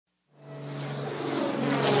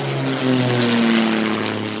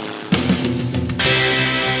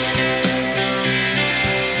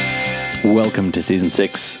Welcome to Season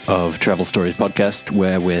 6 of Travel Stories Podcast,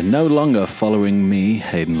 where we're no longer following me,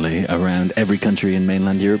 Hayden Lee, around every country in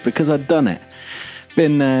mainland Europe because I've done it.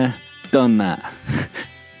 Been done that.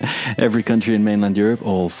 Every country in mainland Europe,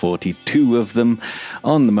 all 42 of them,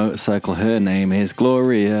 on the motorcycle. Her name is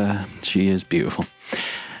Gloria. She is beautiful.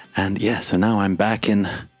 And yeah, so now I'm back in,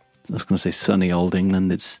 I was going to say sunny old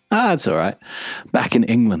England. It's all right. Back in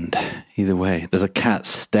England, either way. There's a cat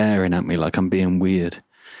staring at me like I'm being weird.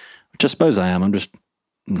 Which I suppose I am. I'm just,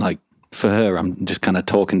 like, for her, I'm just kind of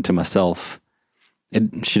talking to myself.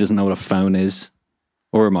 She doesn't know what a phone is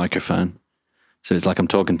or a microphone. So it's like I'm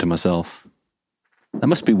talking to myself. That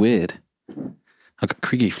must be weird. I've got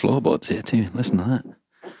creaky floorboards here too. Listen to that.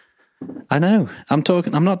 I know. I'm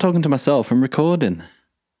not talking to myself. I'm recording.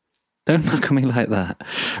 Don't look at me like that.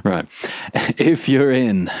 Right. If you're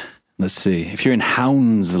in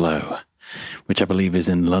Hounslow, which I believe is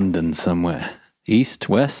in London somewhere. East,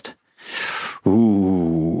 west?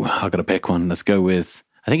 Ooh, I've got to pick one. Let's go with,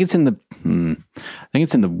 I think it's in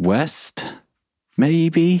the west,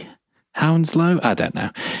 maybe? Hounslow? I don't know.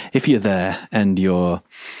 If you're there and you're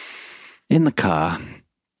in the car,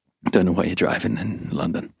 don't know what you're driving in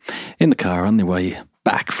London, in the car on the way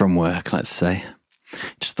back from work, let's say,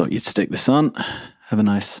 just thought you'd stick this on, have a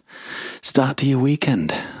nice start to your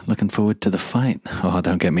weekend. Looking forward to the fight. Oh,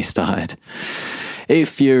 don't get me started.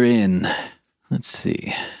 If you're in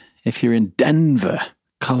Denver,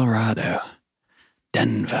 Colorado,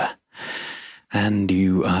 and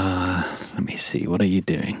you are, let me see, what are you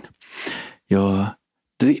doing? Do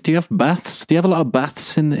you have baths? Do you have a lot of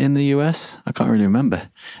baths in the US? I can't really remember.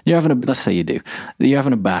 Let's say you do. You're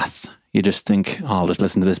having a bath. You just think, oh, I'll just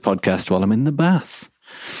listen to this podcast while I'm in the bath.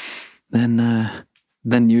 Then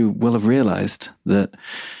you will have realized that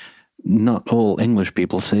not all English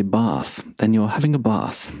people say bath. Then you're having a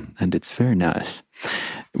bath, and it's very nice.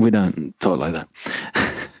 We don't talk like that.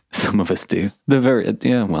 Some of us do.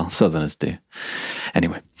 Southerners do.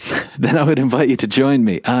 Anyway, then I would invite you to join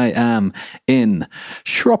me. I am in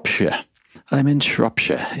Shropshire.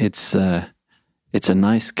 It's a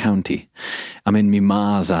nice county. I'm in my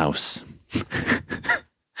ma's house.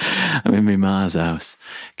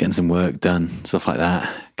 Getting some work done, stuff like that.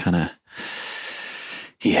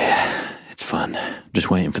 Yeah, it's fun.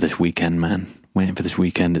 Just waiting for this weekend, man.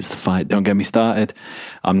 It's the fight. Don't get me started.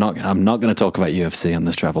 I'm not going to talk about UFC on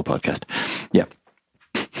this travel podcast. Yeah,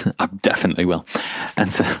 I definitely will.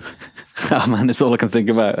 And so, oh man, that's all I can think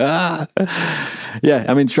about. Yeah,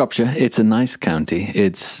 I'm in Shropshire. It's a nice county.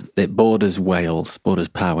 It borders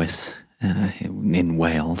Powys in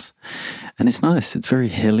Wales, and it's nice. It's very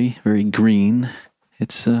hilly, very green.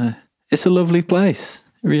 It's a lovely place.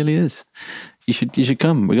 It really is. You should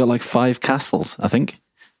come. We got like 5 castles, I think.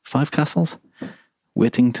 5 castles.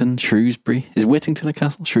 Whittington, Shrewsbury. Is Whittington a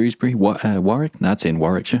castle? Shrewsbury, Warwick? That's in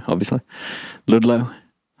Warwickshire, obviously. Ludlow.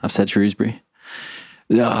 I've said Shrewsbury.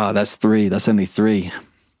 That's 3. That's only 3.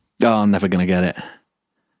 I'm never going to get it.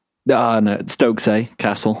 No, Stokesay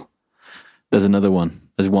Castle. There's another one.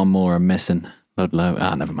 There's one more I'm missing. Ludlow.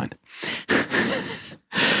 Never mind.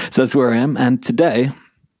 So that's where I am. And today,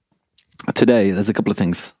 there's a couple of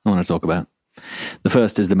things I want to talk about. The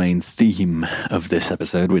first is the main theme of this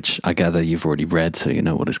episode, which I gather you've already read, so you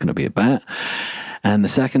know what it's going to be about. And the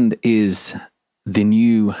second is the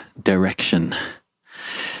new direction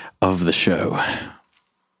of the show.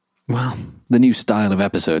 Well, the new style of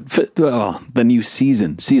episode. The new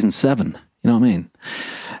season 7. You know what I mean?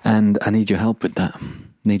 And I need your help with that.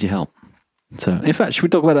 Need your help. So, in fact, should we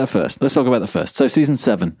talk about that first? Let's talk about that first. So, season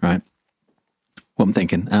 7, right? What I'm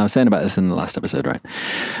thinking, I was saying about this in the last episode, right?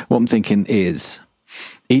 What I'm thinking is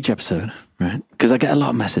each episode, right? Because I get a lot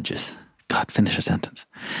of messages. God, finish a sentence.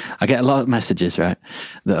 I get a lot of messages, right?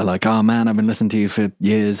 That are like, oh man, I've been listening to you for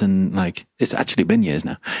years, and like, it's actually been years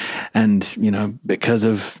now. And, because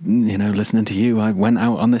of, listening to you, I went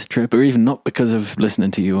out on this trip, or even not because of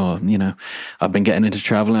listening to you, or, I've been getting into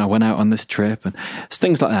traveling, I went out on this trip, and it's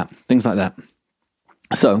things like that.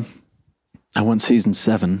 So I want season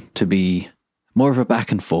 7 to be more of a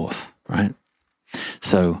back and forth, right?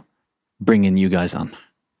 So bringing you guys on,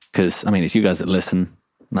 because it's you guys that listen.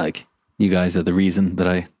 Like, you guys are the reason that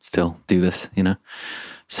I still do this,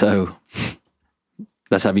 So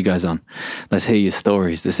let's have you guys on. Let's hear your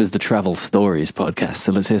stories. This is the Travel Stories podcast.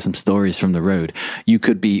 So let's hear some stories from the road. You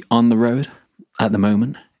could be on the road at the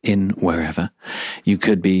moment, in wherever. You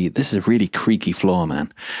could be, this is a really creaky floor,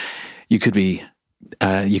 man. You could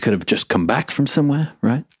have just come back from somewhere,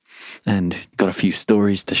 right? And got a few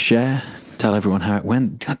stories to share, tell everyone how it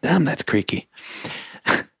went. God damn, that's creaky.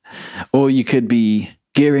 Or you could be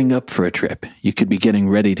gearing up for a trip. You could be getting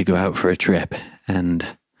ready to go out for a trip,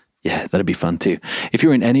 and Yeah, that'd be fun too. If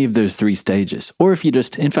you're in any of those three stages, or if you're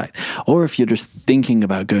just thinking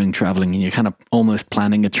about going traveling and you're kind of almost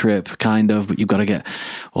planning a trip, but you've got to get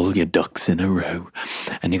all your ducks in a row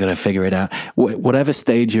and you've got to figure it out. Whatever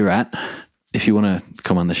stage you're at, if you want to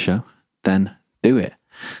come on the show, then do it.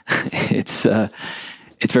 It's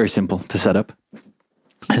very simple to set up.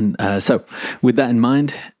 And so with that in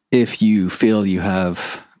mind, if you feel you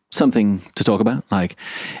have something to talk about, like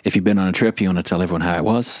if you've been on a trip, you want to tell everyone how it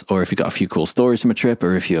was, or if you got a few cool stories from a trip,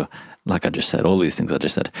 or if you're, like I just said, all these things I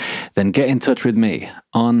just said, then get in touch with me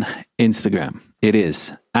on Instagram. It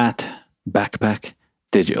is at Backpack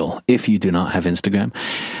Digital. If you do not have Instagram,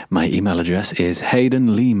 my email address is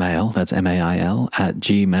haydenleemail, that's MAIL, at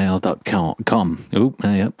gmail.com. Oop,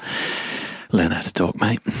 yep. Learn how to talk,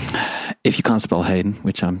 mate. If you can't spell Hayden,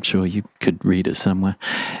 which I'm sure you could read it somewhere,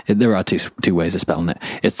 there are two ways of spelling it.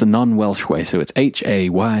 It's the non-Welsh way, so it's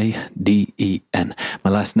Hayden. My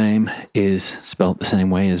last name is spelled the same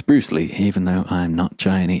way as Bruce Lee, even though I'm not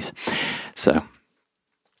Chinese. So,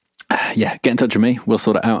 yeah, get in touch with me. We'll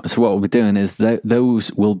sort it out. So what we'll be doing is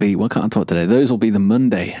those will be, well, I can't talk today. Those will be the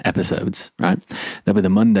Monday episodes, right? They'll be the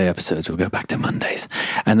Monday episodes. We'll go back to Mondays.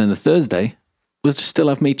 And then the Thursday, we'll just still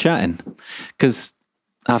have me chatting. Because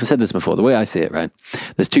I've said this before, the way I see it, right?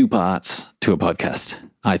 There's two parts to a podcast,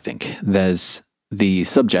 I think. There's the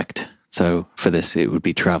subject. So for this, it would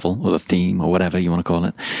be travel or the theme or whatever you want to call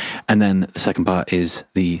it. And then the second part is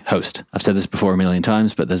the host. I've said this before a million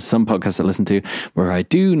times, but there's some podcasts I listen to where I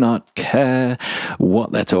do not care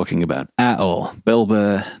what they're talking about at all. Bill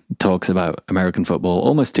Burr talks about American football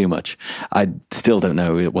almost too much. I still don't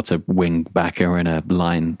know what's a wing backer and a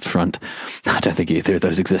line front. I don't think either of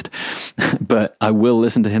those exist. But I will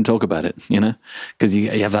listen to him talk about it, because you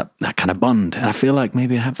have that kind of bond. And I feel like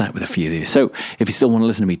maybe I have that with a few of you. So if you still want to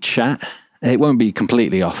listen to me chat, it won't be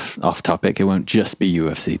completely off topic. It won't just be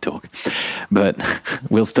UFC talk, but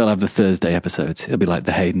we'll still have the Thursday episodes. It'll be like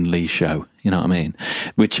the Hayden Lee show. You know what I mean?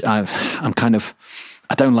 Which I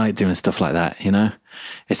don't like doing stuff like that.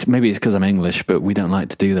 It's because I'm English, but we don't like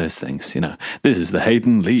to do those things. This is the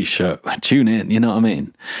Hayden Lee show. Tune in. You know what I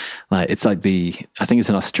mean? Like it's like I think it's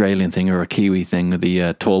an Australian thing or a Kiwi thing,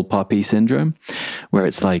 the tall poppy syndrome, where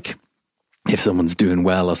it's like, if someone's doing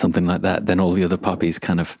well or something like that, then all the other puppies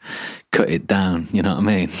kind of cut it down. You know what I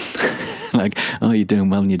mean? Like, oh, you're doing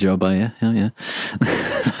well in your job, are you? Oh, yeah.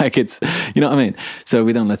 Like it's, you know what I mean? So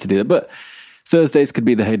we don't like to do that. But Thursdays could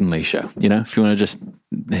be the Hayden Lee show. If you want to just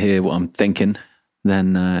hear what I'm thinking,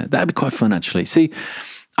 then that'd be quite fun, actually. See,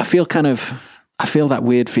 I feel that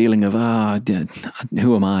weird feeling of,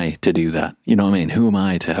 who am I to do that? You know what I mean? Who am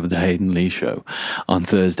I to have the Hayden Lee show on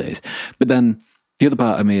Thursdays? But then the other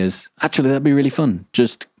part of me is, actually, that'd be really fun.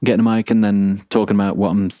 Just getting a mic and then talking about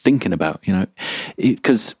what I'm thinking about,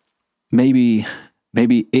 because maybe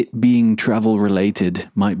it being travel related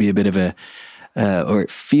might be a bit of or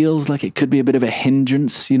it feels like it could be a bit of a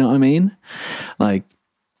hindrance, you know what I mean? Like,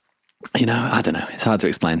 I don't know. It's hard to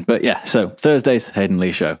explain. But yeah, so Thursdays, Hayden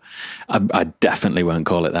Lee show. I definitely won't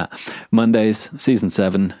call it that. Mondays, season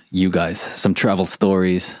 7, you guys. Some travel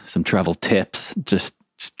stories, some travel tips, just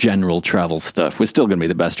general travel stuff. We're still going to be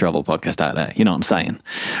the best travel podcast out there. You know what I'm saying?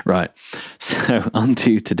 Right. So on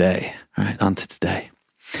to today.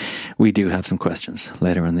 We do have some questions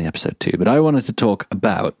later in the episode too, but I wanted to talk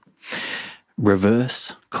about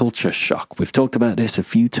reverse culture shock. We've talked about this a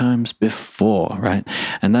few times before, right?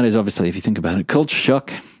 And that is obviously, if you think about it, culture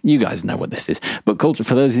shock, you guys know what this is. But culture,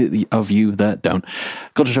 for those of you that don't,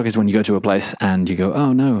 culture shock is when you go to a place and you go,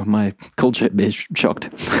 oh no, my culture is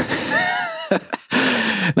shocked.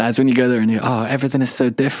 That's when you go there and everything is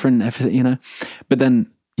so different, everything, But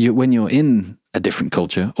then when you're in a different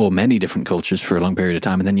culture or many different cultures for a long period of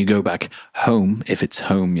time, and then you go back home, if it's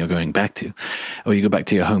home you're going back to, or you go back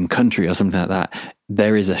to your home country or something like that,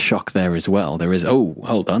 there is a shock there as well. There is, oh,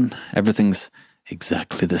 hold on, everything's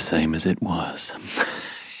exactly the same as it was.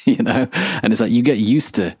 And it's like you get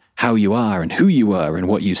used to how you are and who you are and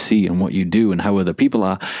what you see and what you do and how other people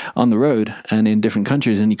are on the road and in different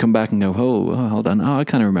countries, and you come back and go, oh hold on, I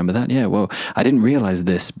kind of remember that, yeah, well, I didn't realize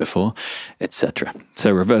this before, etc.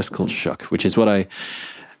 So reverse culture shock, which is what I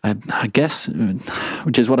guess,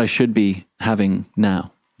 which is what I should be having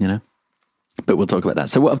now, but we'll talk about that.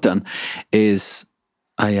 So what I've done is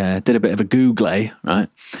I did a bit of a Google, right? I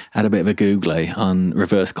had a bit of a Google on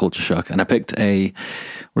reverse culture shock, and I picked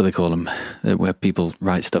what do they call them, where people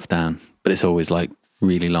write stuff down, but it's always like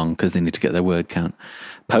really long because they need to get their word count.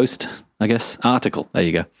 Post, I guess. Article. There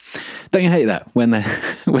you go. Don't you hate that when they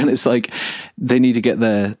when it's like they need to get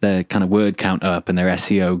their kind of word count up and their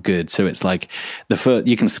SEO good? So it's like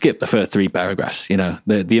you can skip the first 3 paragraphs. You know,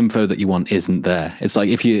 the info that you want isn't there. It's like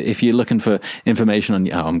if you're looking for information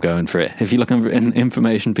on, I'm going for it. If you're looking for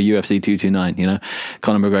information for UFC 229, you know,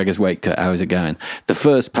 Conor McGregor's weight cut, how is it going? The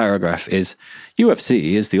first paragraph is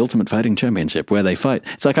UFC is the Ultimate Fighting Championship where they fight.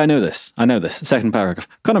 It's like, I know this. Second paragraph,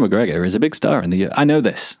 Conor McGregor is a big star in the I know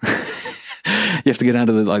this. You have to get down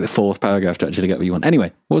to the 4th paragraph to actually get what you want.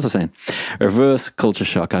 Anyway, what was I saying? Reverse culture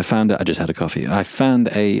shock. I found it. I just had a coffee. I found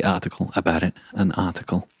an article about it, and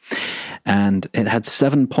it had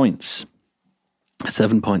 7 points.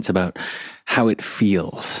 7 points about how it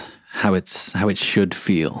feels, how it should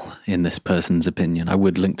feel in this person's opinion. I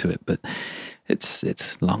would link to it, but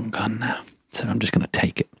it's long gone now, so I'm just going to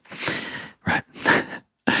take it. Right.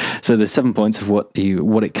 So there's 7 points of what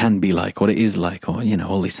it can be like, what it is like, or, you know,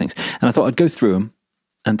 all these things. And I thought I'd go through them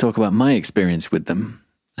and talk about my experience with them.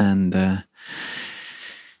 And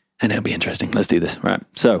it'll be interesting. Let's do this. Right.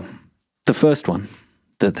 So the first one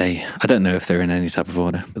I don't know if they're in any type of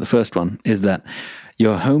order, but the first one is that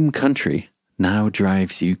your home country now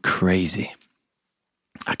drives you crazy.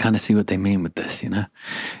 I kind of see what they mean with this, you know?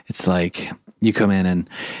 It's like you come in and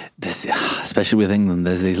this, especially with England,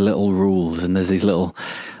 there's these little rules and there's these little,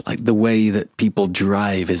 like the way that people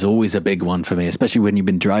drive is always a big one for me, especially when you've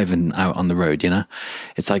been driving out on the road, you know?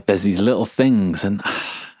 It's like there's these little things and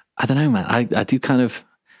I don't know, man. I do kind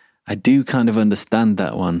of understand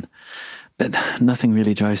that one, but nothing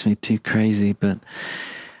really drives me too crazy. But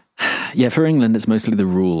yeah, for England, it's mostly the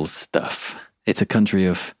rules stuff. It's a country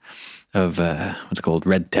of what's it called,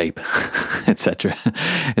 red tape, etc.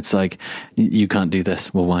 It's like, you can't do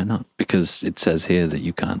this. Well, why not? Because it says here that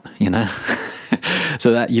you can't, you know?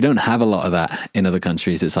 So that you don't have a lot of that in other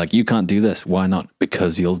countries. It's like, you can't do this. Why not?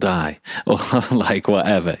 Because you'll die, or like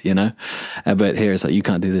whatever, you know? But here it's like, you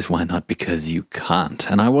can't do this. Why not? Because you can't.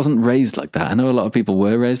 And I wasn't raised like that. I know a lot of people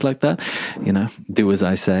were raised like that, you know, do as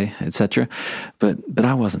I say, etc. But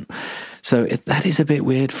I wasn't. So that is a bit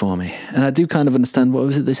weird for me. And I do kind of understand, what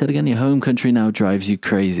was it they said again? Your home country now drives you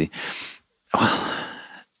crazy. Well,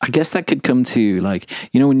 I guess that could come to, like,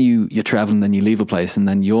 you know, when you're traveling, then you leave a place and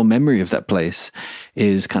then your memory of that place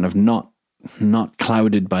is kind of not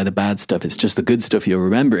clouded by the bad stuff. It's just the good stuff you're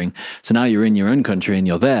remembering. So now you're in your own country and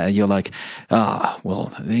you're there. You're like,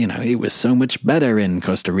 well, you know, it was so much better in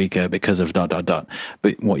Costa Rica because of ...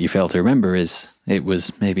 But what you fail to remember is it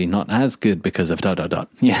was maybe not as good because of ...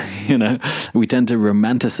 Yeah, you know, we tend to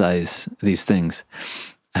romanticize these things.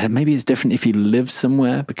 Maybe it's different if you live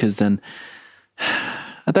somewhere, because then,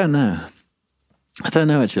 I don't know,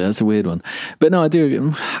 actually. That's a weird one. But no, I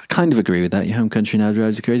kind of agree with that. Your home country now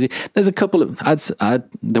drives you crazy. There's a couple of,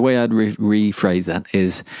 the way I'd rephrase that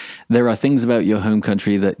is, there are things about your home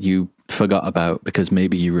country that you forgot about because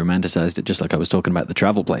maybe you romanticized it, just like I was talking about the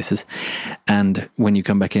travel places. And when you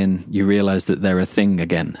come back in, you realize that they're a thing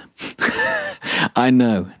again. I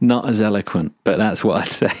know, not as eloquent, but that's what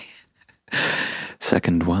I'd say.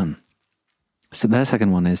 Second one. So their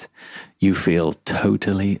second one is, you feel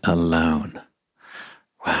totally alone.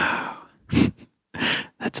 Wow.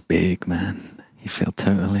 That's big, man. You feel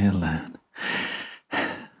totally alone.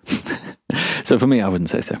 So for me, I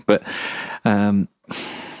wouldn't say so, but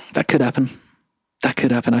that could happen. That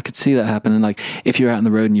could happen. I could see that happen. And like, if you're out on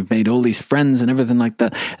the road and you've made all these friends and everything like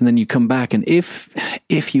that, and then you come back, and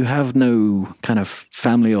if you have no kind of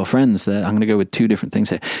family or friends there, I'm going to go with 2 different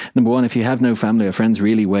things here. Number one, if you have no family or friends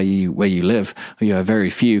really where you live, or you have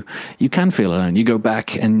very few, you can feel alone. You go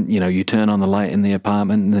back and, you know, you turn on the light in the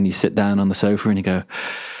apartment and then you sit down on the sofa and you go,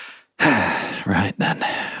 right then,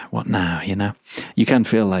 what now? You know, you can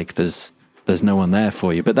feel like there's no one there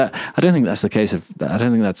for you. But I don't think that's the case I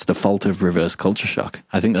don't think that's the fault of reverse culture shock.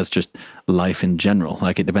 I think that's just life in general.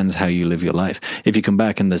 Like, it depends how you live your life. If you come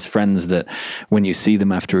back and there's friends that when you see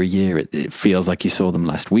them after a year, it feels like you saw them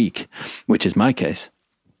last week, which is my case,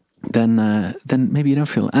 then maybe you don't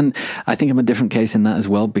feel. And I think I'm a different case in that as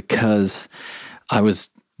well, because I was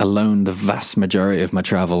alone the vast majority of my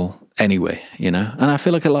travel anyway, you know, and I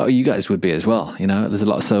feel like a lot of you guys would be as well. You know, there's a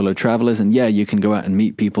lot of solo travelers, and yeah, you can go out and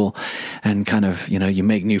meet people and kind of, you know, you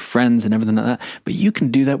make new friends and everything like that, but you can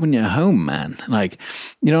do that when you're home, man. Like,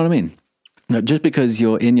 you know what I mean? Just because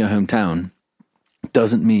you're in your hometown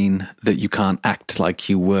doesn't mean that you can't act like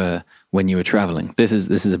you were when you were traveling. This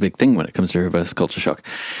is a big thing when it comes to reverse culture shock.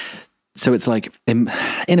 So it's like, in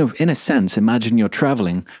a sense, imagine you're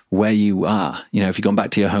traveling where you are. You know, if you've gone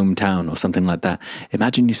back to your hometown or something like that,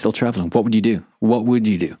 imagine you're still traveling. What would you do? What would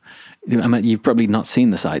you do? I mean, you've probably not seen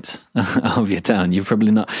the sights of your town. You've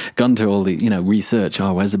probably not gone to all the, research.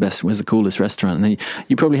 Oh, where's the coolest restaurant? And then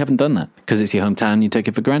you probably haven't done that because it's your hometown. You take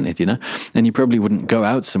it for granted, and you probably wouldn't go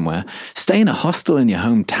out somewhere. Stay in a hostel in your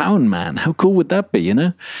hometown, man. How cool would that be,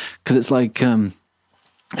 Because it's like,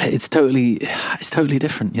 it's totally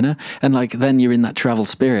different, and like then you're in that travel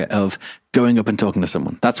spirit of going up and talking to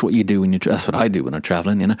someone. That's what you do when that's what I do when I'm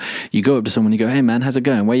traveling. You go up to someone, you go, hey man, how's it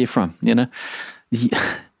going? Where you from?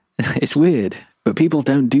 It's weird, but people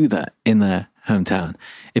don't do that in their hometown.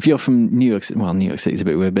 If you're from New York City's a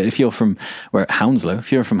bit weird, but if you're from Hounslow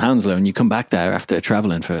and you come back there after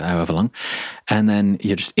traveling for however long, and then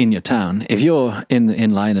you're just in your town, if you're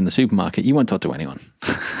in line in the supermarket, you won't talk to anyone.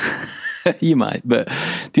 You might, but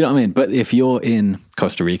do you know what I mean? But if you're in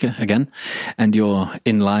Costa Rica again, and you're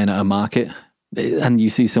in line at a market, and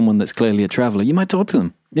you see someone that's clearly a traveler, you might talk to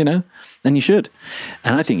them, and you should.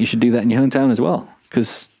 And I think you should do that in your hometown as well,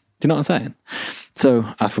 because do you know what I'm saying? So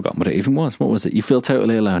I've forgotten what it even was. What was it? You feel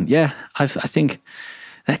totally alone. Yeah, I think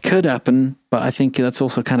that could happen, but I think that's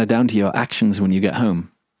also kind of down to your actions when you get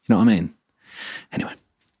home. You know what I mean? Anyway,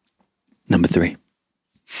 number 3.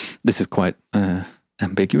 This is quite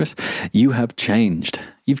ambiguous. You have changed.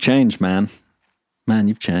 You've changed, man. Man,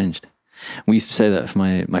 you've changed. We used to say that for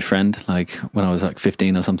my friend, like when I was like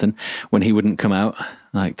 15 or something, when he wouldn't come out,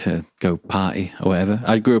 like to go party or whatever.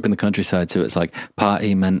 I grew up in the countryside, so it's like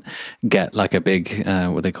party meant get like a big,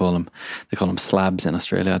 what they call them? They call them slabs in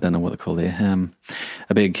Australia. I don't know what they're called here.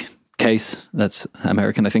 A big case. That's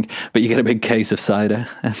American, I think. But you get a big case of cider,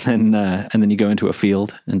 and then you go into a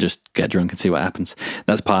field and just get drunk and see what happens.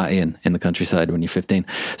 That's partying in the countryside when you're 15.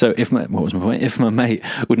 So what was my point? If my mate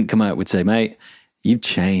wouldn't come out, we'd say, mate, you've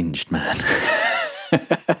changed, man.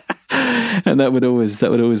 And that would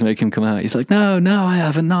always make him come out. He's like, no, I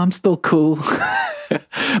haven't. No, I'm still cool.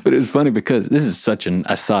 But it was funny because this is such an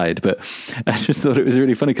aside, but I just thought it was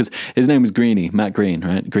really funny because his name was Greenie, Matt Green,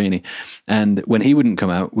 right? Greenie. And when he wouldn't come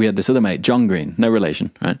out, we had this other mate, John Green, no relation,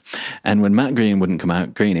 right? And when Matt Green wouldn't come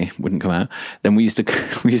out, Greenie wouldn't come out, then we used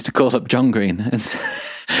to call up John Green, and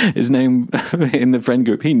his name in the friend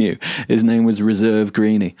group, he knew his name was Reserve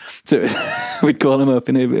Greenie. So we'd call him up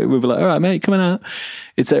and we'd be like, all right, mate, coming out.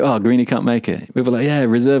 He'd say, oh, Greenie can't make it. We'd be like, yeah,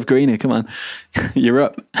 Reserve Greenie, come on. You're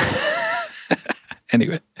up.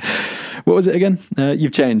 Anyway, what was it again?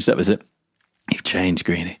 You've changed. That was it. You've changed,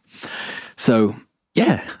 Greenie. So,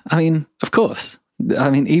 yeah, I mean, of course. I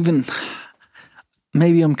mean, even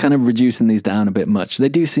maybe I'm kind of reducing these down a bit much. They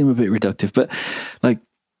do seem a bit reductive, but like,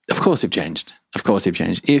 of course you've changed. Of course you've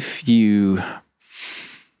changed. If you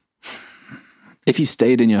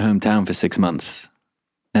stayed in your hometown for 6 months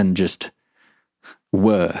and just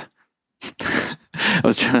were... I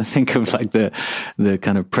was trying to think of like the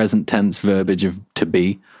kind of present tense verbiage of to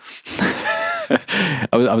be. I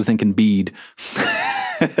was thinking bead.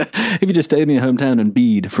 If you just stayed in your hometown and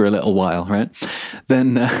bead for a little while, right?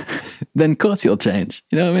 Then of course you'll change.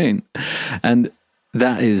 You know what I mean? And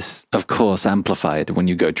that is, of course, amplified when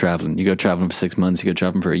you go traveling. You go traveling for 6 months, you go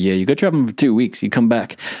traveling for a year, you go traveling for 2 weeks, you come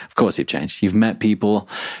back. Of course you've changed. You've met people,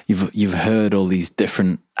 you've heard all these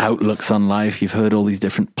different outlooks on life, you've heard all these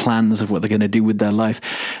different plans of what they're going to do with their life.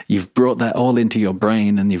 You've brought that all into your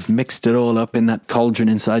brain and you've mixed it all up in that cauldron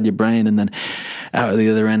inside your brain, and then out of the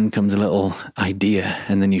other end comes a little idea,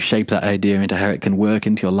 and then you shape that idea into how it can work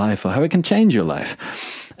into your life or how it can change your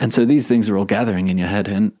life. And so these things are all gathering in your head,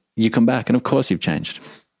 and you come back, and of course you've changed.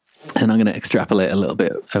 And I'm going to extrapolate a little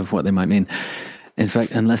bit of what they might mean. In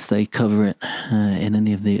fact, unless they cover it in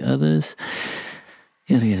any of the others.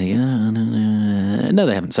 Yada, yada, yada. No,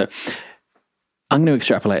 they haven't. So I'm going to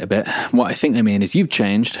extrapolate a bit. What I think they mean is you've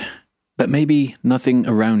changed, but maybe nothing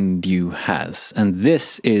around you has. And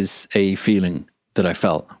this is a feeling that I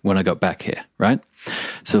felt when I got back here, right?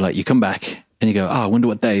 So like you come back and you go, oh, I wonder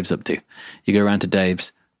what Dave's up to. You go around to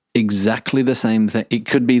Dave's. Exactly the same thing. It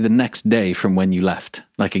could be the next day from when you left.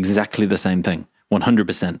 Like exactly the same thing.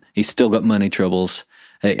 100%. He's still got money troubles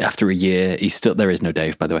after a year. There is no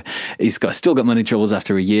Dave, by the way. He's still got money troubles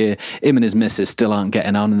after a year. Him and his missus still aren't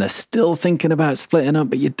getting on, and they're still thinking about splitting up,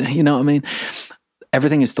 but you know what I mean?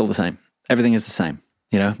 Everything is still the same. Everything is the same.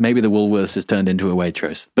 Maybe the Woolworths has turned into a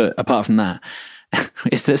Waitrose, but apart from that,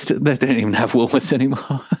 they don't even have Woolworths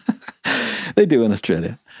anymore. They do in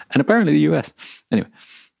Australia, and apparently the US. Anyway.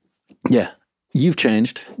 Yeah, you've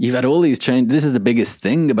changed. You've had all these changes. This is the biggest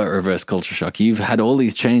thing about reverse culture shock. You've had all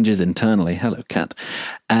these changes internally. Hello, cat.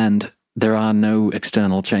 And there are no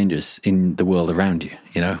external changes in the world around you.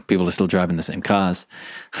 You know, people are still driving the same cars.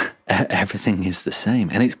 Everything is the same.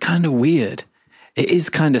 And it's kind of weird. It is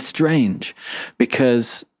kind of strange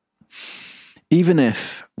because even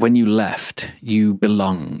if when you left, you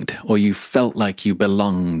belonged or you felt like you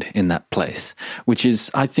belonged in that place, which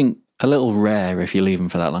is, I think, a little rare if you leave them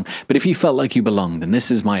for that long. But if you felt like you belonged and this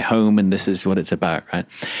is my home and this is what it's about, right?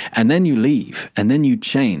 And then you leave and then you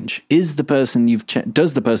change. Does the person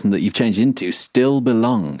that you've changed into still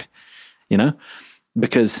belong? You know?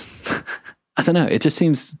 Because I don't know, it just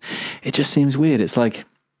seems weird. It's like,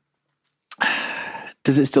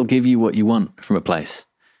 does it still give you what you want from a place?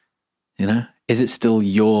 You know? Is it still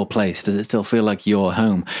your place? Does it still feel like your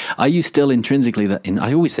home? Are you still intrinsically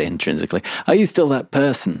I always say intrinsically, are you still that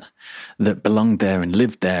person that belonged there and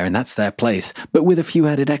lived there and that's their place, but with a few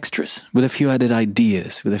added extras, with a few added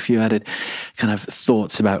ideas, with a few added kind of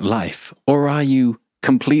thoughts about life? Or are you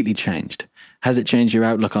completely changed? Has it changed your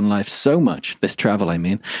outlook on life so much, this travel I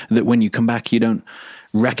mean, that when you come back you don't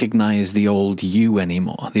recognize the old you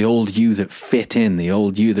anymore, the old you that fit in, the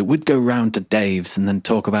old you that would go round to Dave's and then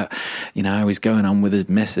talk about, you know, how he's going on with his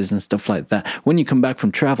missus and stuff like that. When you come back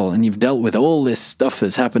from travel and you've dealt with all this stuff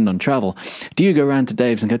that's happened on travel, do you go round to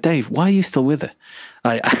Dave's and go, Dave, why are you still with her?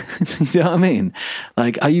 You know what I mean?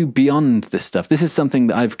 Like, are you beyond this stuff? This is something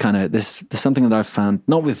that this is something that I've found,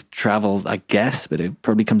 not with travel, I guess, but it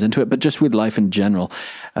probably comes into it, but just with life in general,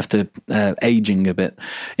 after aging a bit,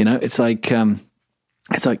 you know, it's like, I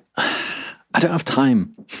don't have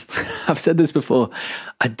time. I've said this before.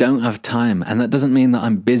 I don't have time. And that doesn't mean that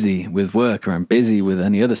I'm busy with work or I'm busy with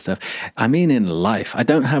any other stuff. I mean in life. I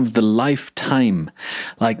don't have the lifetime.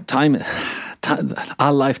 Like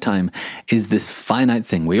our lifetime is this finite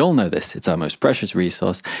thing. We all know this. It's our most precious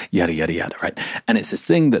resource, yada, yada, yada, right? And it's this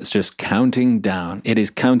thing that's just counting down. It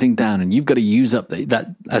is counting down and you've got to use up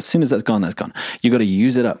that as soon as that's gone, that's gone. You've got to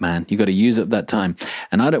use it up, man. You've got to use up that time.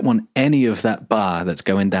 And I don't want any of that bar that's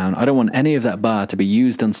going down. I don't want any of that bar to be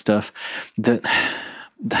used on stuff that,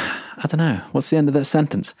 I don't know. What's the end of that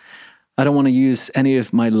sentence? I don't want to use any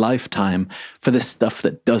of my lifetime for this stuff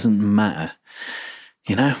that doesn't matter,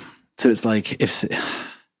 you know? So it's like,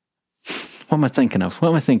 what am I thinking of?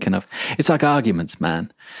 It's like arguments,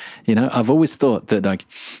 man. You know, I've always thought that like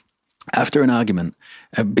after an argument,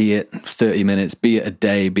 be it 30 minutes, be it a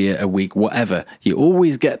day, be it a week, whatever, you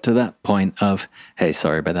always get to that point of, hey,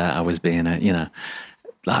 sorry about that. I was being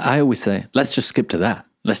I always say, let's just skip to that.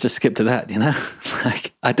 You know,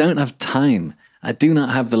 like I don't have time. I do not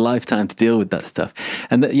have the lifetime to deal with that stuff.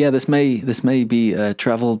 And this may be a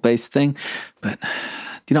travel-based thing, but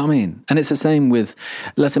do you know what I mean? And it's the same with,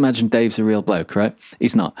 let's imagine Dave's a real bloke, right?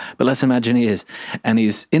 He's not. But let's imagine he is. And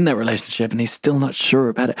he's in that relationship and he's still not sure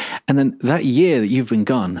about it. And then that year that you've been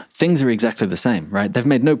gone, things are exactly the same, right? They've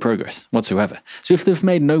made no progress whatsoever. So if they've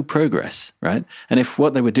made no progress, right? And if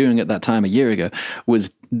what they were doing at that time a year ago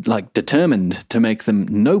was like determined to make them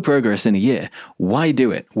no progress in a year, why do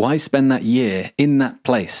it? Why spend that year in that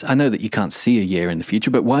place? I know that you can't see a year in the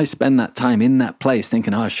future, but why spend that time in that place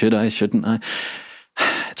thinking, oh, should I, shouldn't I?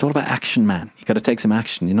 It's all about action, man. You got to take some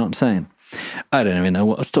action. You know what I'm saying? I don't even know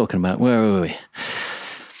what I was talking about. Where were we?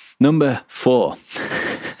 Number 4.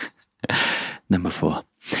 Number 4.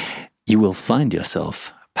 You will find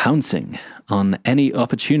yourself pouncing on any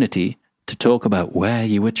opportunity to talk about where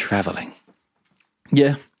you were traveling.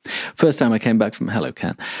 Yeah. First time I came back from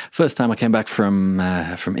First time I came back from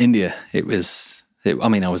India, I was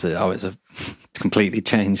a completely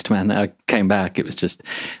changed man. I came back. It was just,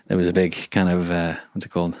 there was a big kind of, what's it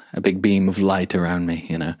called? A big beam of light around me,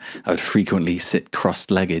 you know. I would frequently sit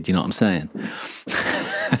cross-legged, you know what I'm saying?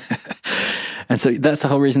 And so that's the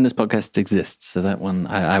whole reason this podcast exists. So that one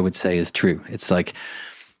I would say is true. It's like,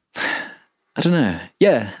 I don't know.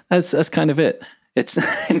 Yeah, that's kind of it. It's,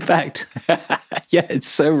 in fact, yeah, it's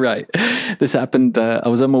so right. This happened, I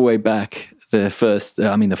was on my way back the first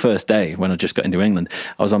day when I just got into England.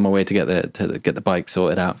 I was on my way to get the bike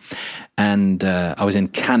sorted out. And I was in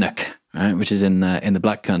Cannock, right, which is in the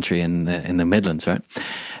Black Country in the Midlands, right?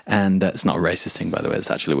 And it's not a racist thing, by the way.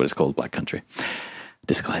 That's actually what it's called, Black Country.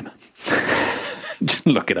 Disclaimer. Just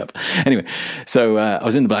look it up. Anyway, so I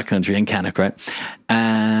was in the Black Country in Cannock, right?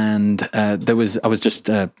 And I was just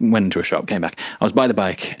went into a shop, came back. I was by the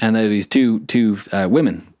bike, and there were these two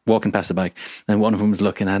women walking past the bike, and one of them was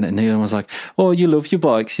looking at it, and the other one was like, "Oh, you love your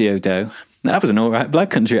bikes, Yodo." That was an all right Black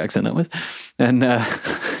Country accent, that was. And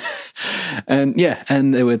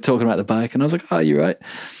and they were talking about the bike, and I was like, "Oh, you're right."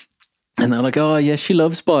 And they're like, "Oh, yeah, she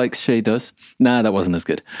loves bikes, she does." Nah, that wasn't as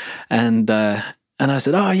good. And I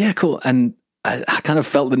said, "Oh, yeah, cool." And I kind of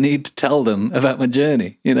felt the need to tell them about my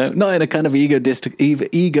journey, not in a kind of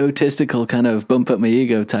egotistical kind of bump up my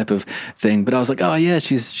ego type of thing. But I was like, oh yeah,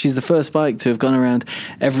 she's the first bike to have gone around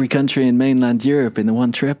every country in mainland Europe in the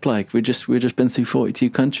one trip. Like we've just been through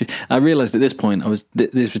 42 countries. I realized at this point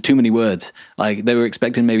these were too many words. Like they were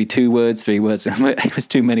expecting maybe 2 words, 3 words. It was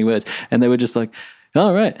too many words. And they were just like,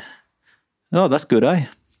 all right. Oh, that's good, eh?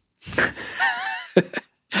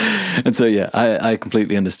 And so, yeah, I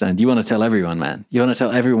completely understand. You want to tell everyone, man. You want to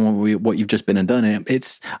tell everyone what you've just been and done. I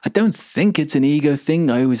don't think it's an ego thing.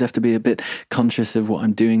 I always have to be a bit conscious of what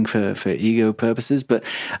I'm doing for ego purposes, but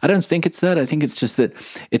I don't think it's that. I think it's just that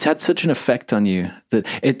it's had such an effect on you that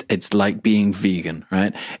it's like being vegan,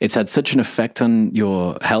 right? It's had such an effect on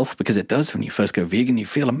your health because it does. When you first go vegan, you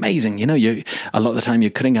feel amazing. You a lot of the time you're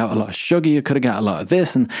cutting out a lot of sugar, you're cutting out a lot of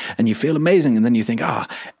this, and you feel amazing. And then you think,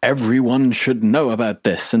 everyone should know about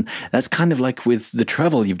this. And that's kind of like with the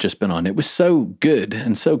travel you've just been on. It was so good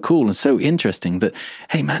and so cool and so interesting that,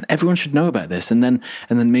 hey man, everyone should know about this. And then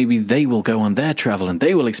maybe they will go on their travel and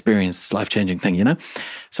they will experience this life-changing thing,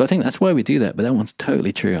 So I think that's why we do that. But that one's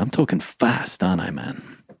totally true. I'm talking fast, aren't I, man?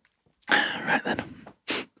 Right then.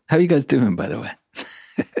 How are you guys doing, by the way?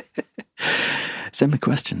 Send me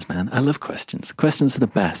questions, man. I love questions. Questions are the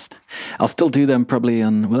best. I'll still do them probably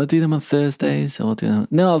will I do them on Thursdays? I'll do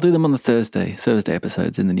them on the Thursday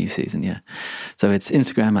episodes in the new season, yeah. So it's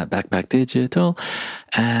Instagram at Backpack Digital.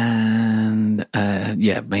 And,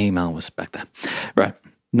 my email was back there. Right.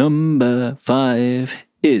 Number 5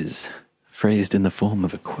 is phrased in the form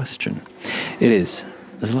of a question. It is.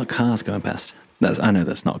 There's a lot of cars going past. I know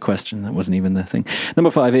that's not a question. That wasn't even the thing.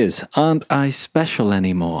 Number 5 is, aren't I special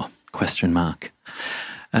anymore? ? I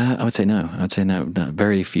would say no.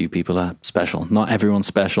 Very few people are special. Not everyone's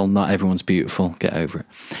special. Not everyone's beautiful. Get over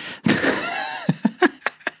it.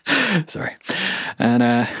 Sorry.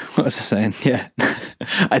 And what was I saying? Yeah.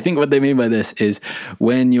 I think what they mean by this is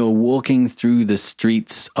when you're walking through the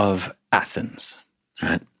streets of Athens,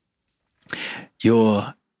 right?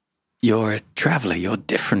 You're a traveler. You're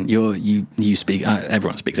different. You speak.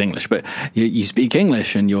 Everyone speaks English, but you speak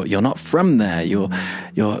English, and you're not from there. You're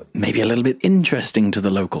maybe a little bit interesting to the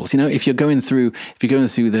locals. If you're going through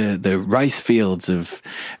the rice fields of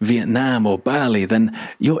Vietnam or Bali, then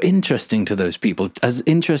you're interesting to those people, as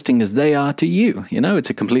interesting as they are to you. It's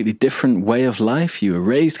a completely different way of life. You were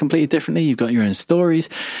raised completely differently. You've got your own stories,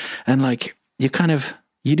 and like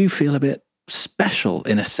you do feel a bit special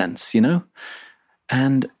in a sense,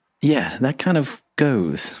 and. Yeah, that kind of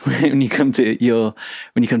goes when you come to your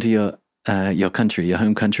country, your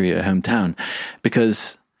home country, your hometown,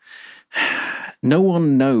 because no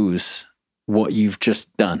one knows what you've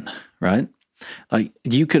just done, right? Like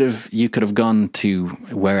you could have gone to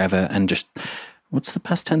wherever and just, what's the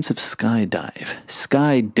past tense of skydive?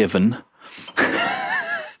 Skydiven.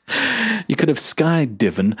 You could have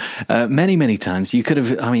skydiven many, many times. You could have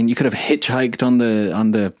hitchhiked on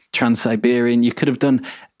the Trans-Siberian. You could have done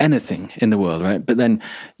anything in the world, right? But then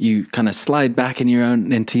you kind of slide back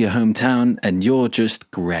into your hometown, and you're just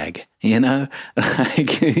Greg,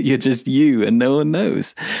 like you're just you, and no one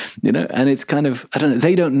knows, And it's kind of, I don't know.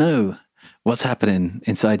 They don't know what's happening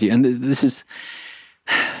inside you, and this is,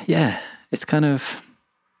 yeah, it's kind of.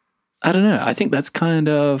 I don't know. I think that's kind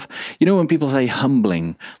of, when people say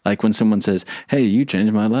humbling, like when someone says, hey, you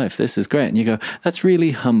changed my life. This is great. And you go, that's really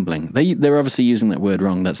humbling. They're obviously using that word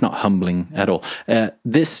wrong. That's not humbling at all.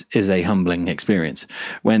 This is a humbling experience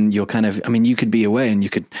when you're kind of, you could be away and you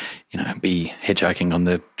could, be hitchhiking on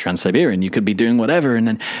the Trans-Siberian. You could be doing whatever. And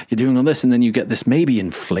then you're doing all this. And then you get this maybe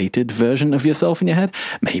inflated version of yourself in your head.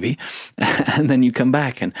 Maybe. And then you come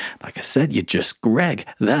back. And like I said, you're just Greg.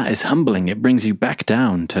 That is humbling. It brings you back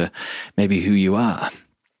down to maybe who you are,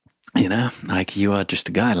 like you are just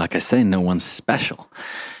a guy. Like I say, no one's special,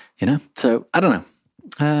 So I don't know.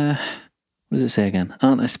 What does it say again?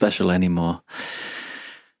 Aren't I special anymore?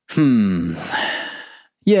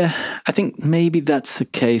 Yeah, I think maybe that's a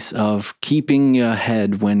case of keeping your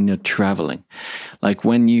head when you're traveling. Like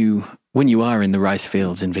when you are in the rice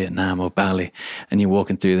fields in Vietnam or Bali and you're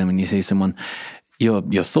walking through them and you see someone,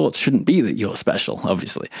 your thoughts shouldn't be that you're special,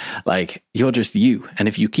 obviously. Like, you're just you. And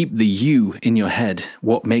if you keep the you in your head,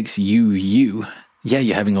 what makes you you, yeah,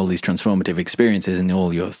 you're having all these transformative experiences and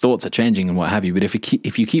all your thoughts are changing and what have you. But if you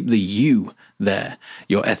keep the you there,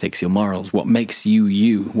 your ethics, your morals, what makes you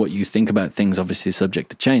you, what you think about things, obviously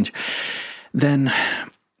subject to change, then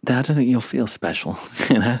I don't think you'll feel special,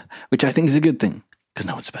 which I think is a good thing because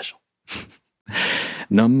no one's special.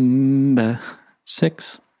 Number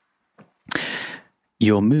 6.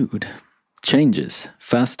 Your mood. changes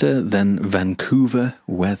faster than Vancouver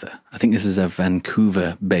weather. I think this is a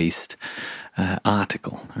Vancouver-based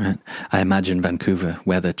article, right? I imagine Vancouver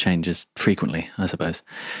weather changes frequently, I suppose.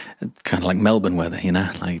 Kind of like Melbourne weather,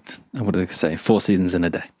 like, what do they say? 4 seasons in a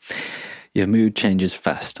day. Your mood changes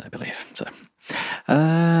fast, I believe. So,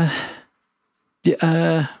 I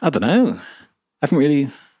don't know. I haven't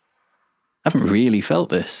really felt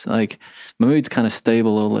this. Like, my mood's kind of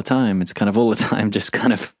stable all the time. It's kind of all the time, just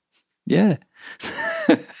kind of, yeah.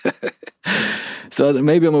 So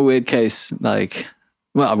maybe I'm a weird case, like,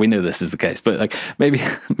 well, we know this is the case, but like maybe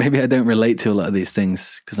I don't relate to a lot of these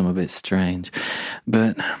things because I'm a bit strange.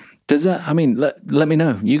 But does that, let me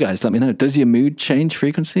know, you guys, let me know. Does your mood change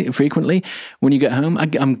frequently when you get home?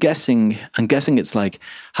 I'm guessing it's like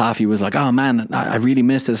half you was like, oh man, I really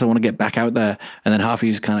missed this. I want to get back out there. And then half of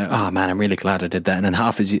you's kind of, oh man, I'm really glad I did that. And then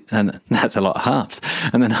half is, and that's a lot of halves.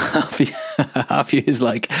 And then half you is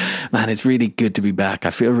like, man, it's really good to be back.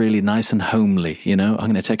 I feel really nice and homely, I'm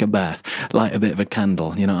going to take a bath, light a bit of a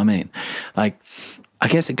candle, you know what I mean? Like, I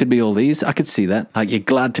guess it could be all these. I could see that. Like, you're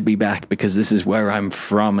glad to be back because this is where I'm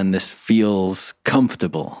from and this feels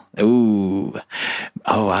comfortable. Oh,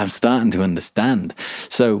 I'm starting to understand.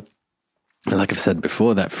 So, like I've said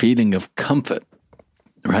before, that feeling of comfort,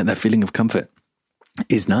 right? That feeling of comfort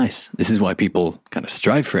is nice. This is why people kind of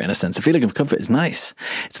strive for it in a sense. A feeling of comfort is nice.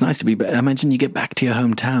 It's nice to be back. Imagine you get back to your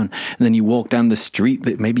hometown and then you walk down the street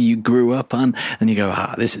that maybe you grew up on and you go,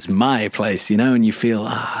 this is my place, and you feel,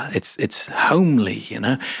 it's homely,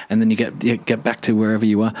 and then you get back to wherever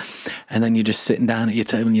you are and then you're just sitting down at your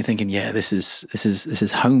table and you're thinking, yeah, this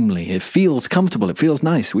is homely. It feels comfortable. It feels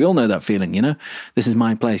nice. We all know that feeling, this is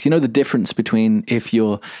my place. The difference between if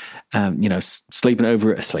you're sleeping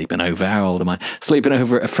over at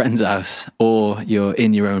a friend's house or you're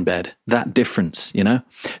in your own bed, that difference,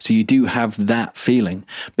 so you do have that feeling,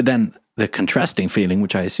 but then the contrasting feeling,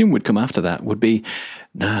 which I assume would come after that, would be,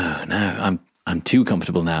 no, I'm too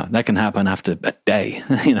comfortable now. That can happen after a day,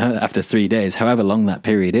 after 3 days, however long that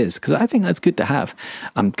period is, because I think that's good to have.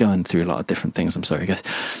 I'm going through a lot of different things. I'm sorry, guys.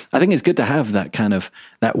 I think it's good to have that kind of,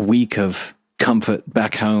 that week of comfort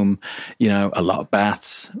back home, a lot of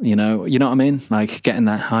baths, you know what I mean? Like getting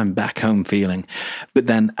that I'm back home feeling. But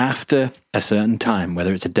then after a certain time,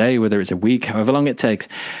 whether it's a day, whether it's a week, however long it takes,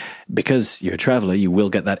 because you're a traveler, you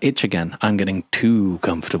will get that itch again. I'm getting too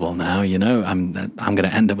comfortable now, I'm going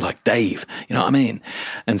to end up like Dave, you know what I mean?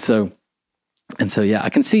 And so, yeah,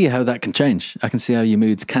 I can see how that can change. I can see how your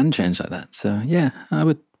moods can change like that. So yeah, I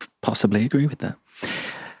would possibly agree with that.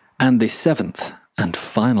 And the 7th and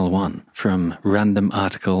final one from random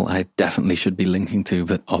article I definitely should be linking to,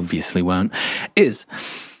 but obviously won't, is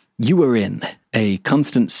you are in a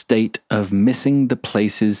constant state of missing the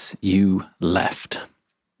places you left.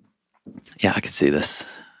 Yeah, I could see this.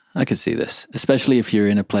 Especially if you're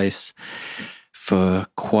in a place for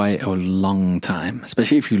quite a long time,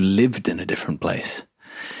 especially if you lived in a different place,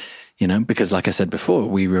 because like I said before,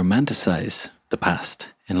 we romanticize the past.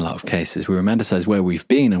 In a lot of cases, we romanticize where we've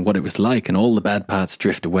been and what it was like, and all the bad parts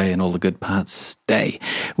drift away and all the good parts stay.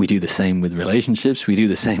 We do the same with relationships. We do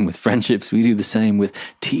the same with friendships. We do the same with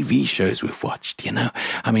TV shows we've watched,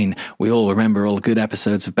 we all remember all the good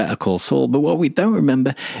episodes of Better Call Saul, but what we don't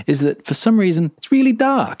remember is that for some reason, it's really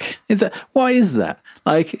dark. Why is that?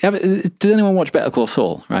 Like, does anyone watch Better Call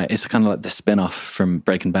Saul, right? It's kind of like the spin-off from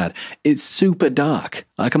Breaking Bad. It's super dark.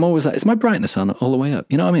 Like, I'm always like, is my brightness on all the way up?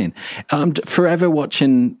 You know what I mean? I'm forever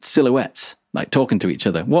watching silhouettes, like talking to each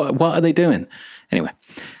other. What are they doing? Anyway,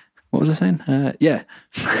 what was I saying? Yeah.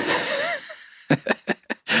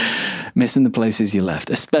 Missing the places you left,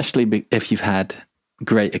 especially if you've had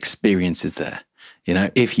great experiences there.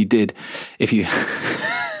 If you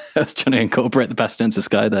I was trying to incorporate the past tense of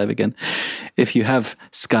skydive again. If you have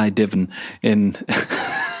skydiving in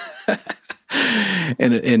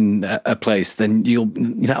a place, then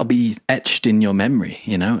that'll be etched in your memory,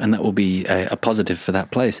 and that will be a positive for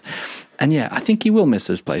that place. And yeah, I think you will miss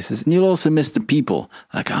those places, and you'll also miss the people.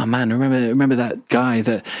 Like, oh man, remember that guy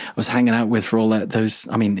that I was hanging out with for all those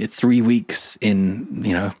 3 weeks in,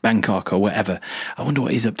 Bangkok or whatever. I wonder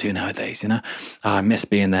what he's up to nowadays, I miss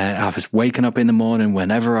being there. I was waking up in the morning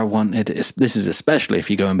whenever I wanted. This is especially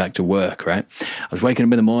if you're going back to work, right? I was waking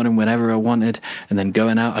up in the morning whenever I wanted, and then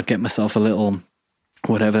going out, I'd get myself a little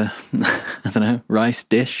whatever, I don't know, rice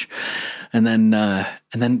dish, and then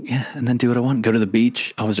do what I want. Go to the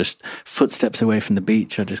beach. I was just footsteps away from the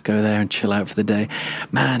beach. I'd just go there and chill out for the day.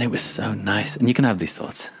 Man, it was so nice. And you can have these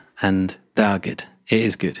thoughts, and they are good. It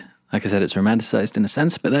is good. Like I said, it's romanticized in a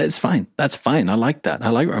sense, but that is fine. That's fine. I like that. I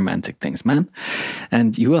like romantic things, man.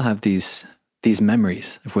 And you will have these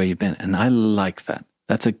memories of where you've been, and I like that.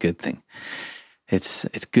 That's a good thing. It's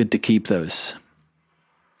good to keep those.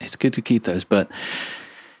 It's good to keep those, but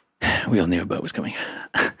we all knew a boat was coming.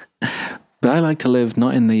 But I like to live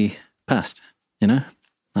not in the past, you know?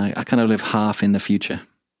 I kind of live half in the future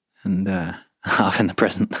and half in the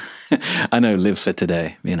present. I know, live for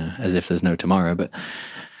today, you know, as if there's no tomorrow, but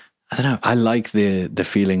I don't know. I like the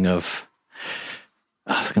feeling of...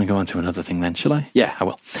 I was going to go on to another thing then, shall I? Yeah, I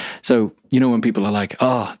will. So, you know, when people are like,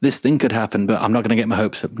 oh, this thing could happen, but I'm not going to get my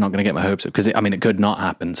hopes up. I'm not going to get my hopes up because, it could not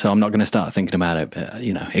happen. So I'm not going to start thinking about it. But,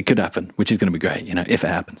 you know, it could happen, which is going to be great, you know, if it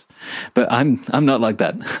happens. But I'm not like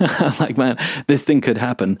that. I'm like, man, this thing could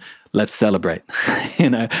happen. Let's celebrate. You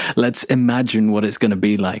know, let's imagine what it's going to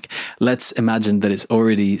be like. Let's imagine that it's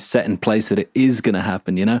already set in place, that it is going to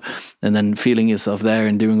happen, you know, and then feeling yourself there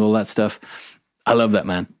and doing all that stuff. I love that,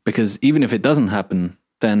 man, because even if it doesn't happen,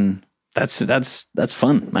 then that's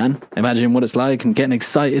fun, man. Imagine what it's like and getting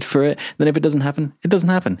excited for it. Then if it doesn't happen, it doesn't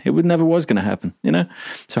happen. It never was going to happen, you know?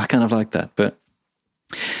 So I kind of like that. But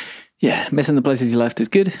yeah, missing the places you left is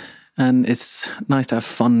good. And it's nice to have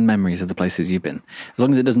fun memories of the places you've been. As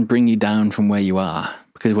long as it doesn't bring you down from where you are,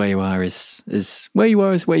 because where you are is where you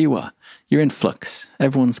are is where you are. You're in flux.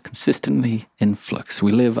 Everyone's consistently in flux.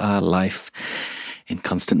 We live our life in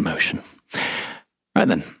constant motion. Right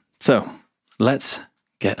then, so let's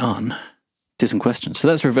get on to some questions. So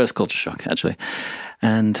that's reverse culture shock, actually.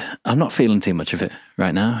 And I'm not feeling too much of it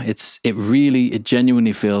right now. It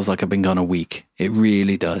genuinely feels like I've been gone a week. It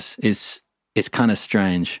really does. It's kind of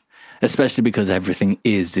strange, especially because everything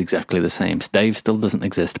is exactly the same. Dave still doesn't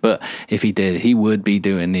exist, but if he did, he would be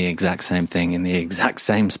doing the exact same thing in the exact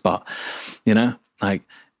same spot. You know, like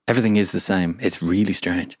everything is the same. It's really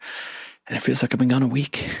strange. And it feels like I've been gone a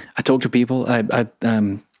week. I talked to people. I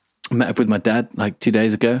met up with my dad like 2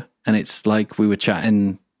 days ago, and it's like we were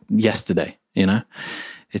chatting yesterday, you know?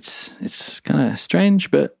 It's kind of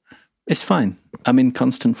strange, but it's fine. I'm in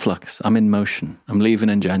constant flux. I'm in motion. I'm leaving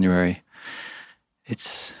in January. I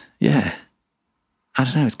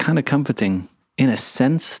don't know. It's kind of comforting in a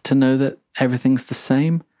sense to know that everything's the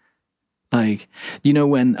same. Like, you know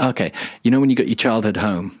when you got your childhood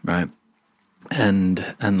home, right? And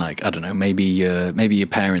like, I don't know, maybe your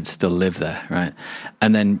parents still live there, right?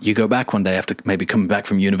 And then you go back one day after maybe coming back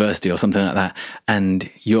from university or something like that, and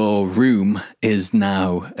your room is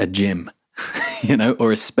now a gym, you know,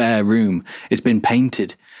 or a spare room. It's been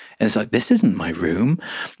painted. And it's like, this isn't my room,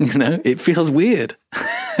 you know, it feels weird.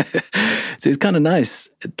 So it's kind of nice,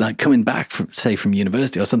 like coming back from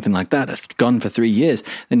university or something like that. It's gone for 3 years.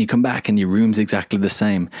 Then you come back and your room's exactly the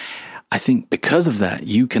same. I think because of that,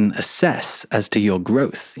 you can assess as to your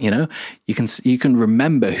growth, you know, you can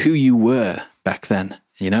remember who you were back then,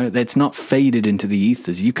 you know, it's not faded into the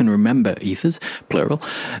ethers. You can remember ethers, plural.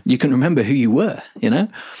 You can remember who you were, you know,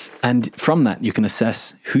 and from that, you can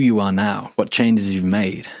assess who you are now, what changes you've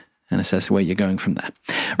made, and assess where you're going from there.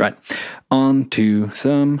 Right. On to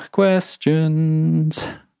some questions.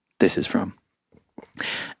 This is from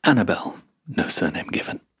Annabelle, no surname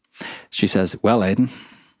given. She says, well, Aidan,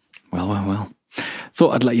 well.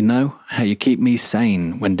 Thought I'd let you know how you keep me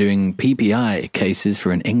sane when doing PPI cases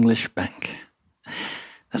for an English bank.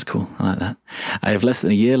 That's cool. I like that. I have less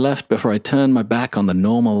than a year left before I turn my back on the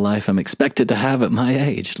normal life I'm expected to have at my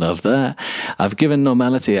age. Love that. I've given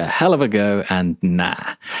normality a hell of a go and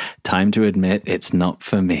time to admit it's not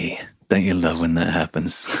for me. Don't you love when that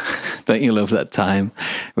happens? Don't you love that time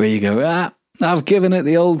where you go, I've given it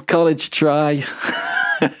the old college try.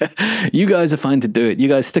 You guys are fine to do it. You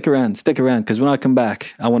guys stick around, because when I come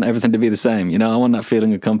back, I want everything to be the same. You know, I want that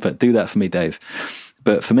feeling of comfort. Do that for me, Dave.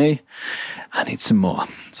 But for me, I need some more.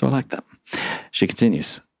 So I like that. She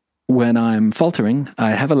continues. When I'm faltering,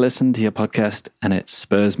 I have a listen to your podcast and it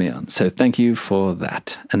spurs me on. So thank you for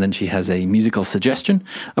that. And then she has a musical suggestion.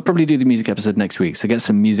 I'll probably do the music episode next week. So get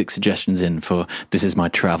some music suggestions in for this is my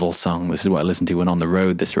travel song. This is what I listen to when on the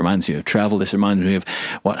road. This reminds me of travel. This reminds me of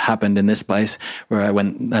what happened in this place where I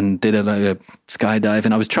went and did a skydive.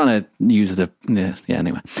 And I was trying to use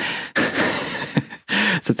anyway.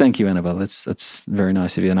 So thank you, Annabelle. That's very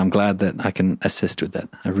nice of you. And I'm glad that I can assist with that.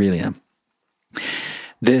 I really am.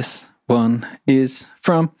 This one is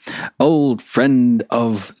from old friend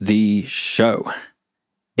of the show.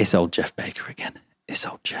 It's old Jeff Baker again. It's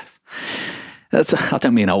old Jeff. I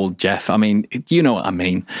don't mean old Jeff. I mean, you know what I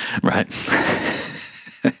mean, right?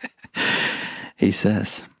 He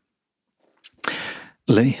says,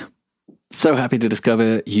 Lee, so happy to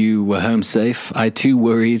discover you were home safe. I too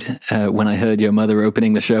worried when I heard your mother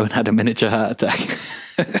opening the show and had a miniature heart attack.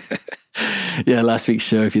 Yeah, last week's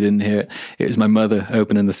show, if you didn't hear it, it was my mother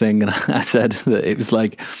opening the thing. And I said that it was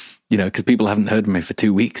like because people haven't heard from me for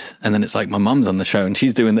 2 weeks. And then it's like my mum's on the show and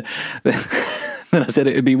she's doing then I said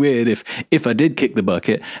it would be weird if I did kick the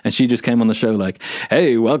bucket and she just came on the show like,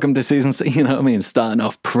 hey, welcome to season 6, you know what I mean? Starting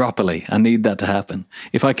off properly. I need that to happen.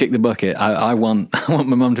 If I kick the bucket, I want my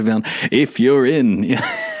mum to be on, if you're in.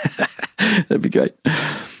 That'd be great.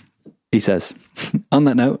 He says, on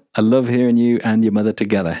that note, I love hearing you and your mother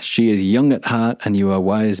together. She is young at heart and you are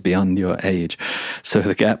wise beyond your age. So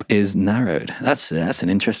the gap is narrowed. That's an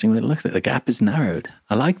interesting way to look at it. The gap is narrowed.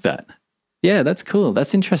 I like that. Yeah, that's cool.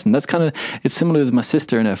 That's interesting. That's kind of, it's similar with my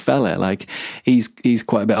sister and her fella. Like he's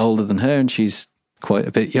quite a bit older than her and she's quite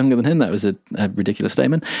a bit younger than him. That was a ridiculous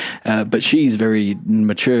statement. But she's very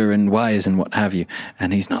mature and wise and what have you.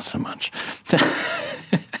 And he's not so much.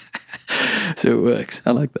 So it works.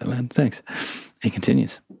 I like that, man. Thanks. He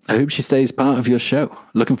continues. I hope she stays part of your show.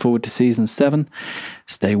 Looking forward to season 7.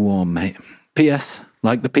 Stay warm, mate. P.S.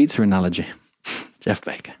 Like the pizza analogy. Jeff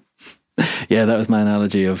Baker. Yeah, that was my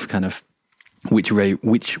analogy of kind of which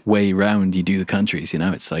way round you do the countries.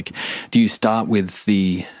 It's like, do you start with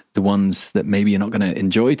the ones that maybe you're not going to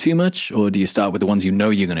enjoy too much, or do you start with the ones you know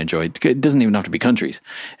you're going to enjoy? It doesn't even have to be countries.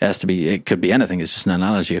 It could be anything. It's just an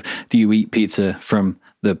analogy of, do you eat pizza from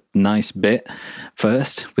the nice bit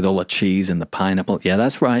first with all the cheese and the pineapple? Yeah,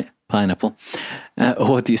 that's right, pineapple.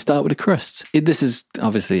 Or do you start with the crusts? This is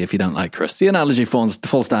obviously if you don't like crusts. The analogy falls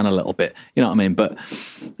down a little bit. You know what I mean? But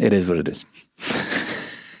it is what it is.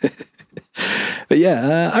 But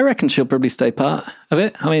yeah, I reckon she'll probably stay part of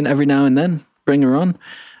it. I mean, every now and then, bring her on.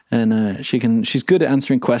 And she's good at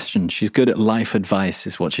answering questions. She's good at life advice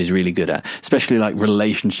is what she's really good at, especially like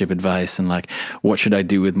relationship advice and like, what should I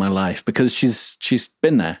do with my life? Because she's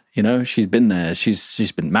been there, she's been there.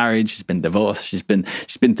 She's been married. She's been divorced. She's been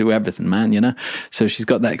through everything, man, So she's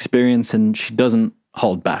got that experience and she doesn't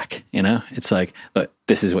hold back, It's like, look,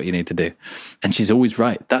 this is what you need to do. And she's always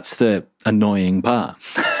right. That's the annoying part.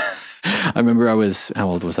 I remember how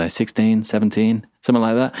old was I? 16, 17, something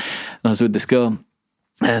like that. And I was with this girl.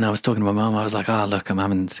 And I was talking to my mom. I was like, oh, look, I'm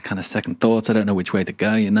having kind of second thoughts. I don't know which way to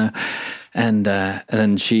go, And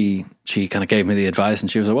then she kind of gave me the advice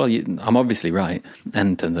and she was like, well, I'm obviously right.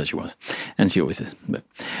 And turns out she was. And she always is. But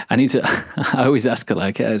I always ask her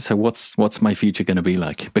like, so what's my future going to be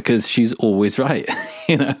like? Because she's always right.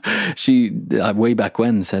 She way back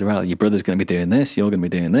when said, well, your brother's going to be doing this. You're going to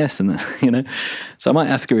be doing this. And, so I might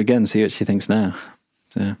ask her again, see what she thinks now.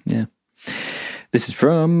 So, yeah. This is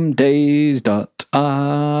from days.r.roses.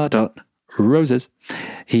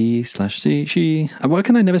 He/she. Why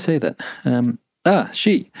can I never say that?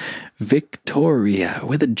 She. Victoria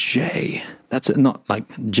with a J. That's it, not like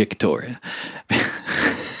Jictoria.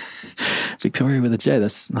 Victoria with a J.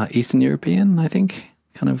 That's like Eastern European, I think.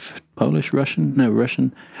 Kind of Polish, Russian. No,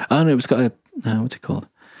 Russian. Oh, no, it's got a, what's it called?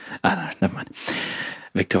 I don't know, never mind.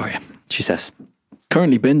 Victoria. She says,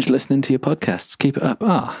 currently binge listening to your podcasts. Keep it up.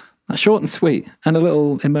 Short and sweet, and a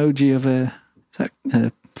little emoji of a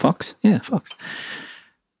fox. Yeah, fox.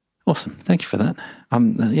 Awesome. Thank you for that.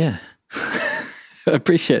 Yeah, I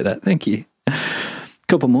appreciate that. Thank you.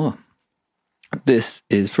 Couple more. This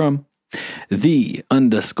is from _loft.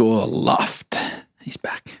 He's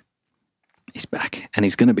back, and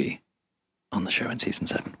he's going to be on the show in season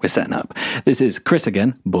 7. We're setting up. This is Chris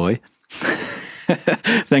again, boy.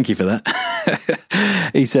 Thank you for that.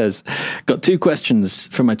 He says, got 2 questions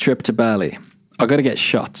for my trip to Bali. I got to get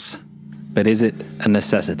shots, but is it a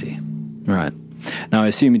necessity? Right. Now, I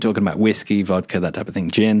assume you're talking about whiskey, vodka, that type of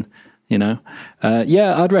thing. Gin,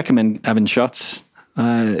 Yeah, I'd recommend having shots.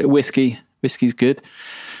 Whiskey's good.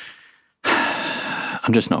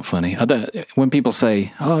 I'm just not funny. When people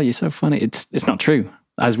say, oh, you're so funny, it's not true,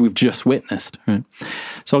 as we've just witnessed. Right?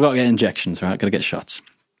 So I've got to get injections, right? Got to get shots.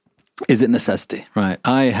 Is it necessity? Right.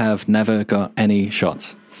 I have never got any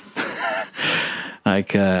shots. I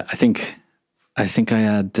think I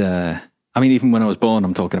had, even when I was born,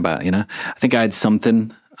 I'm talking about, I think I had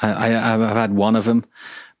something. I've had one of them,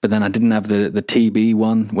 but then I didn't have the TB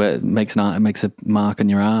one where it makes a mark on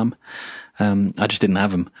your arm. I just didn't have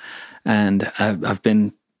them. And I've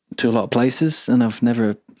been to a lot of places and I've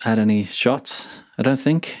never had any shots, I don't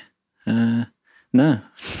think. No,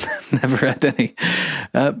 never had any.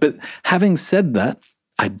 But having said that,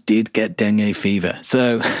 I did get dengue fever.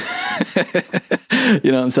 So,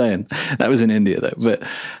 you know what I'm saying? That was in India though. But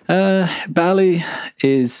Bali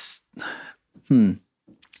is,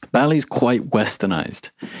 Bali's quite westernized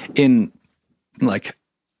in like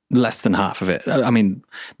less than half of it. I mean,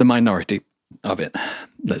 the minority of it,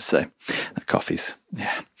 let's say. That coffee's,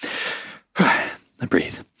 yeah. I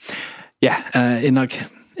breathe. Yeah, in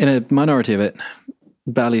a minority of it,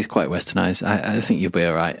 Bali's quite westernized. I think you'll be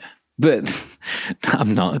all right. But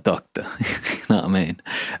I'm not a doctor. You know what I mean?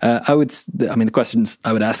 The questions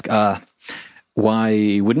I would ask are,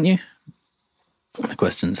 why wouldn't you? The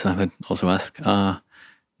questions I would also ask are,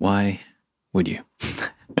 why would you?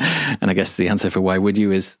 And I guess the answer for why would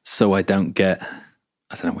you is so I don't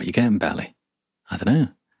know what you get in Bali. I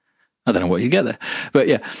don't know what you get there. But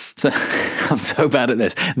yeah, so I'm so bad at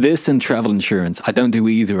this. This and travel insurance. I don't do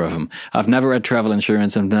either of them. I've never had travel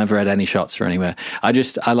insurance. I've never had any shots for anywhere. I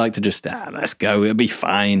like to just, let's go. It'll be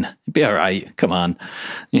fine. It'll be all right. Come on.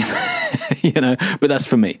 You know, but that's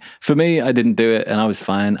for me. For me, I didn't do it and I was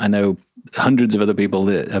fine. I know hundreds of other people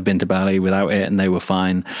that have been to Bali without it and they were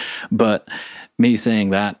fine. But me saying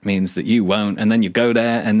that means that you won't. And then you go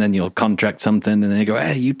there and then you'll contract something and then you go,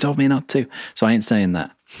 hey, you told me not to. So I ain't saying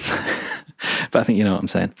that. But I think you know what I'm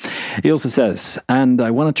saying. He also says, and I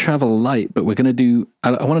want to travel light, but we're going to do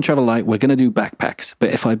backpacks. But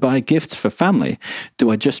if I buy gifts for family, do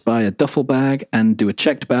I just buy a duffel bag and do a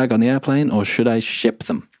checked bag on the airplane, or should I ship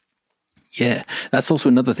them? Yeah, that's also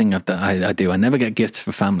another thing I do. I never get gifts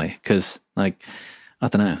for family because, like, I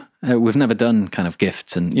don't know. We've never done kind of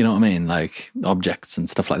gifts and, you know what I mean? Like objects and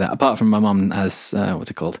stuff like that. Apart from my mum has,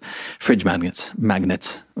 fridge magnets,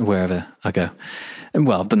 wherever I go. And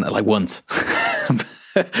well, I've done that like once.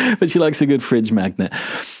 But she likes a good fridge magnet.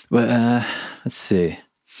 But let's see.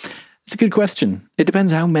 It's a good question. It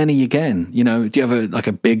depends how many you're getting. You know, do you have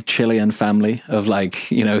a big Chilean family of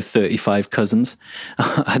 35 cousins?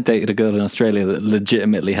 I dated a girl in Australia that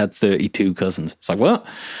legitimately had 32 cousins. It's like, what?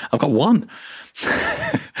 I've got one.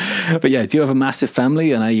 But yeah, do you have a massive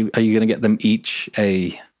family, and are you going to get them each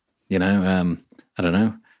a,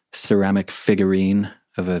 ceramic figurine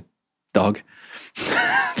of a dog?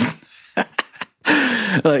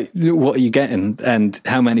 Like, what are you getting, and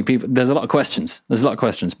how many people? There's a lot of questions.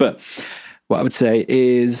 But what I would say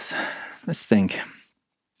is, let's think.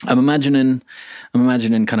 I'm imagining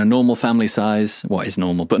kind of normal family size. What is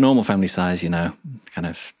normal? But normal family size, kind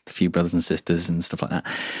of a few brothers and sisters and stuff like that.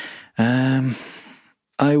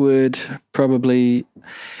 I would probably,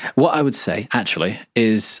 what I would say actually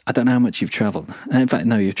is, I don't know how much you've traveled. In fact,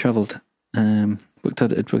 no, you've traveled, booked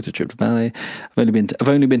a trip to Bali. I've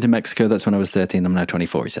only been to Mexico. That's when I was 13. I'm now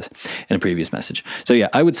 24, he says in a previous message. So yeah,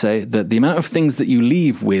 I would say that the amount of things that you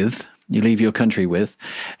leave your country with,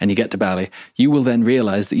 and you get to Bali, you will then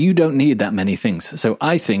realize that you don't need that many things. So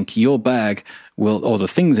I think your bag or the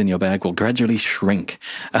things in your bag will gradually shrink.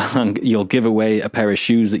 You'll give away a pair of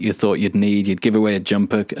shoes that you thought you'd need. You'd give away a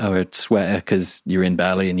jumper or a sweater because you're in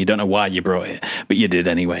Bali and you don't know why you brought it, but you did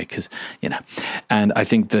anyway because, And I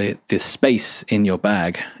think the space in your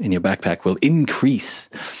bag, in your backpack, will increase,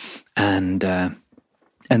 and then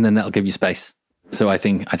that'll give you space. So I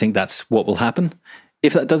think that's what will happen.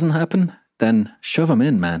 If that doesn't happen, then shove them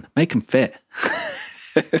in, man. Make them fit.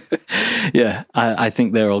 Yeah, I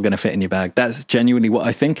think they're all going to fit in your bag. That's genuinely what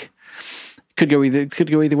I think. Could go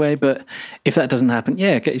either way, but if that doesn't happen,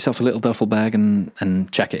 yeah, get yourself a little duffel bag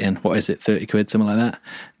and check it in. What is it, 30 quid, something like that?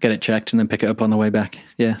 Get it checked and then pick it up on the way back.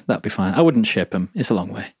 Yeah, that'd be fine. I wouldn't ship them. It's a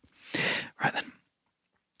long way. Right then.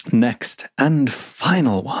 Next and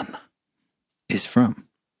final one is from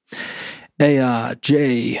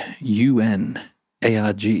ARJUN.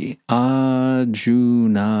 ARG,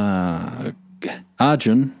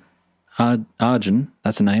 Arjun,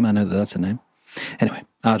 that's a name, I know that's a name. Anyway,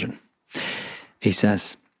 Arjun, he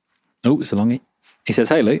says, it's a longie. He says,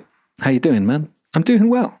 hey Luke, how you doing, man? I'm doing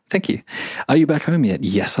well, thank you. Are you back home yet?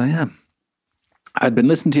 Yes, I am. I've been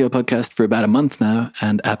listening to your podcast for about a month now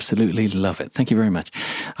and absolutely love it. Thank you very much.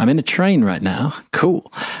 I'm in a train right now.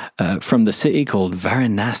 Cool. From the city called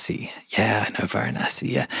Varanasi. Yeah, I know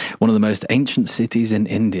Varanasi. Yeah. One of the most ancient cities in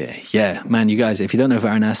India. Yeah, man, you guys, if you don't know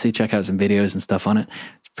Varanasi, check out some videos and stuff on it.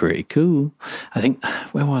 It's pretty cool. I think,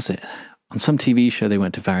 where was it? On some TV show, they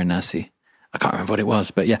went to Varanasi. I can't remember what it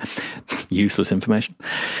was, but yeah, useless information.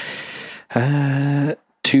 He's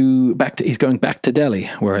going back to Delhi,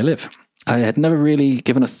 where I live. I had never really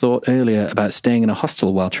given a thought earlier about staying in a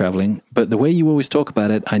hostel while traveling, but the way you always talk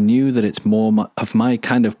about it, I knew that it's more of my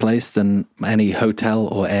kind of place than any hotel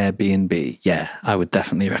or Airbnb. Yeah, I would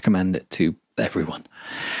definitely recommend it to everyone.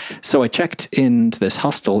 So I checked into this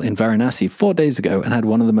hostel in Varanasi 4 days ago and had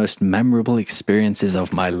one of the most memorable experiences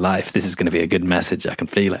of my life. This is going to be a good message. I can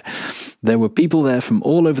feel it. There were people there from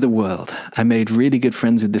all over the world. I made really good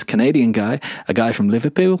friends with this Canadian guy, a guy from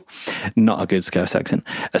Liverpool, not a good Scouse accent,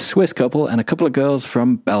 a Swiss couple, and a couple of girls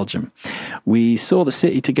from Belgium. We saw the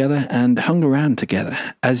city together and hung around together.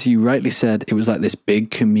 As you rightly said, it was like this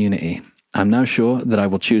big community. I'm now sure that I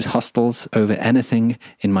will choose hostels over anything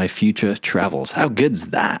in my future travels. How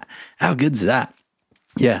good's that? How good's that?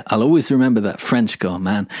 Yeah, I'll always remember that French girl,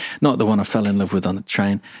 man. Not the one I fell in love with on the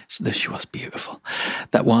train. She was beautiful.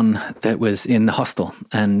 That one that was in the hostel,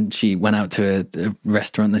 and she went out to a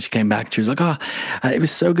restaurant, and she came back. And she was like, it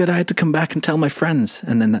was so good. I had to come back and tell my friends.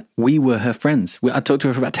 And then we were her friends. I talked to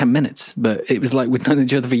her for about 10 minutes, but it was like we'd known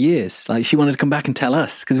each other for years. Like she wanted to come back and tell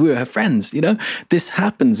us because we were her friends, you know? This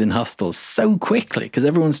happens in hostels so quickly because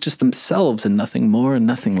everyone's just themselves and nothing more and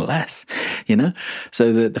nothing less, you know?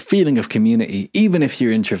 So the feeling of community, even if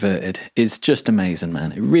you're introverted, is just amazing,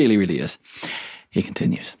 man. It really, really is. He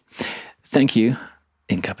continues. Thank you,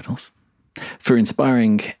 in capitals, for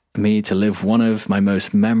inspiring me to live one of my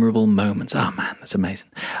most memorable moments. Oh man, that's amazing.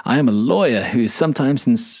 I am a lawyer who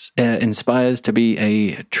sometimes inspires to be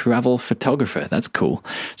a travel photographer. That's cool.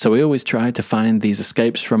 So I always try to find these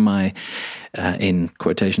escapes from my, in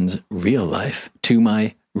quotations, real life to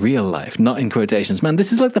my real life, not in quotations. Man,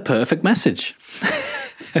 this is like the perfect message.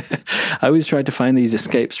 I always try to find these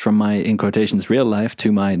escapes from my, in quotations, real life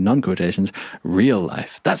to my non-quotations, real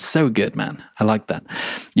life. That's so good, man. I like that.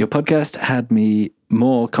 Your podcast had me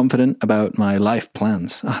more confident about my life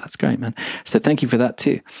plans. Oh, that's great, man. So thank you for that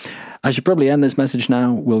too. I should probably end this message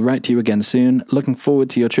now. We'll write to you again soon. Looking forward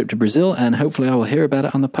to your trip to Brazil, and hopefully I will hear about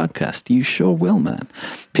it on the podcast. You sure will, man.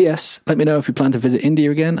 P.S. Let me know if you plan to visit India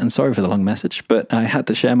again, and sorry for the long message, but I had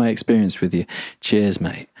to share my experience with you. Cheers,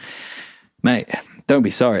 mate. Mate, don't be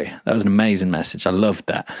sorry. That was an amazing message. I loved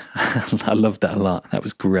that. I loved that a lot. That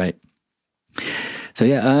was great. So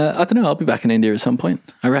yeah, I don't know. I'll be back in India at some point,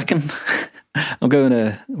 I reckon. I'm going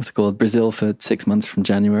to, Brazil for 6 months from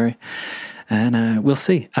January. And we'll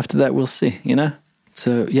see. After that, we'll see, you know?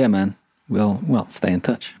 So yeah, man, we'll stay in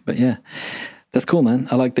touch. But yeah, that's cool, man.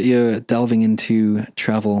 I like that you're delving into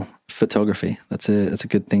travel photography. That's a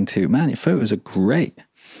good thing too. Man, your photos are great.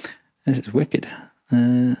 This is wicked.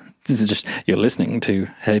 This is just, you're listening to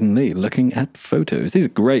Hayden Lee looking at photos. These are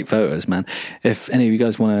great photos, man. If any of you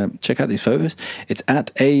guys want to check out these photos, it's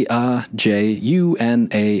at ARJUNARG.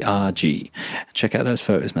 Check out those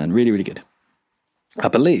photos, man. Really, really good. I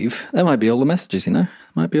believe that might be all the messages, you know?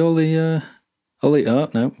 Might be all the, oh,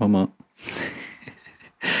 no, one more.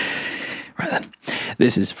 Right then.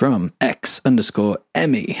 This is from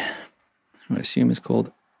X_Emmy. I assume it's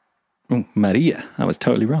called Maria. I was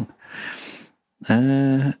totally wrong.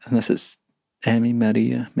 Unless it's Emmy,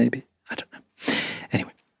 Maria, maybe. I don't know.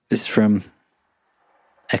 Anyway, this is from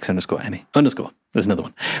X_Emmy. There's another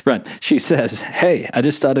one. Right. She says, hey, I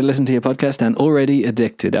just started listening to your podcast and already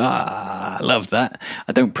addicted. I love that.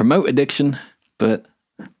 I don't promote addiction, but,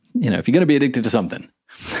 you know, if you're going to be addicted to something.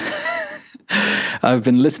 I've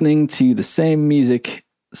been listening to the same music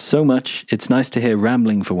so much. It's nice to hear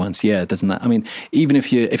rambling for once. Yeah, doesn't that? I mean, even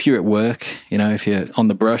if you're at work, you know, if you're on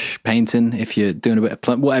the brush painting, if you're doing a bit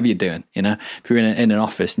of whatever you're doing, you know, if you're in an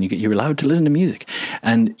office and you're allowed to listen to music,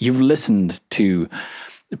 and you've listened to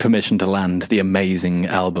Permission to Land, the amazing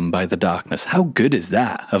album by The Darkness. How good is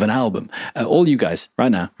that of an album? All you guys right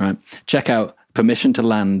now, right? Check out Permission to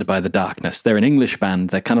Land by The Darkness. They're an English band.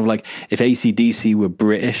 They're kind of like if AC/DC were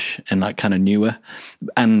British and like kind of newer,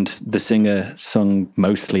 and the singer sung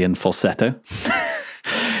mostly in falsetto.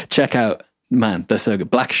 Check out, man, they're so good.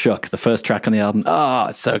 Black Shuck, the first track on the album.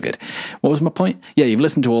 It's so good. What was my point? Yeah, you've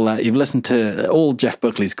listened to all that. You've listened to all Jeff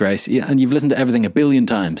Buckley's Grace, yeah, and you've listened to everything 1 billion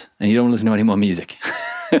times, and you don't listen to any more music.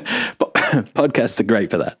 But podcasts are great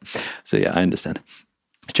for that. So yeah, I understand.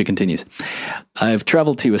 She continues, I've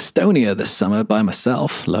traveled to Estonia this summer by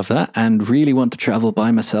myself, love that, and really want to travel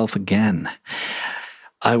by myself again.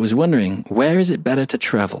 I was wondering, where is it better to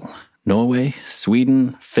travel? Norway,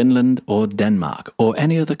 Sweden, Finland, or Denmark, or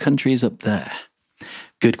any other countries up there?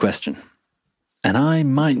 Good question. And I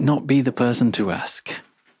might not be the person to ask,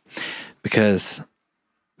 because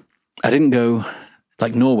I didn't go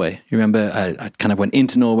like Norway. You remember, I kind of went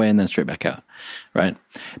into Norway and then straight back out, right?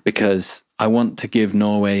 Because I want to give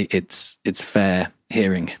Norway its fair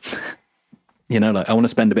hearing. You know, like I want to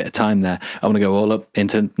spend a bit of time there. I want to go all up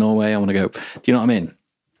into Norway. I want to go, do you know what I mean?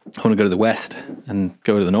 I want to go to the west and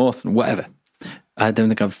go to the north and whatever. I don't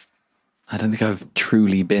think I've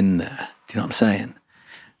truly been there. Do you know what I'm saying?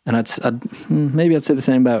 And maybe I'd say the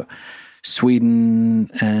same about Sweden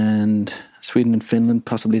and Finland,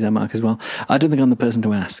 possibly Denmark as well. I don't think I'm the person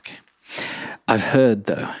to ask. I've heard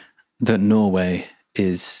though that Norway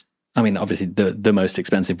is, I mean, obviously the most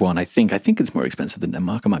expensive one. I think it's more expensive than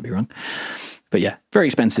Denmark. I might be wrong, but yeah, very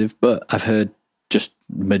expensive. But I've heard just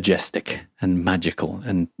majestic and magical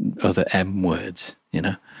and other M words. You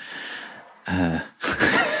know, can't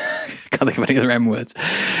think of any other M words.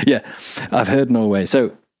 Yeah, I've heard Norway. So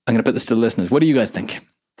I'm going to put this to the listeners. What do you guys think?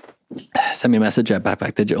 Send me a message at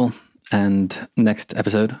Backpack Digital. And next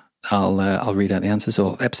episode, I'll read out the answers,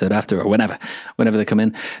 or episode after, or whenever they come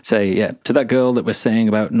in. Say, yeah, to that girl that was saying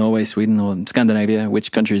about Norway, Sweden, or Scandinavia,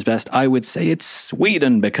 which country is best? I would say it's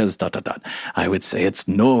Sweden because ... I would say it's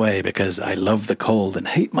Norway because I love the cold and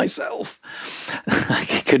hate myself.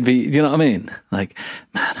 Like, it could be, you know what I mean? Like,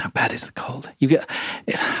 man, how bad is the cold?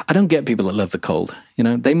 I don't get people that love the cold. You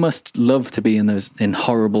know, they must love to be in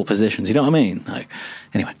horrible positions. You know what I mean? Like,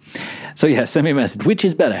 anyway, so yeah, send me a message. Which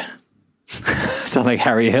is better? Sound like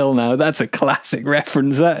Harry Hill now. That's a classic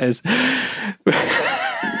reference, that is.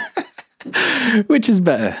 Which is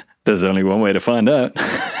better? There's only one way to find out.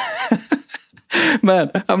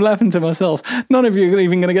 Man, I'm laughing to myself. None of you are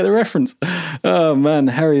even going to get the reference. Oh man,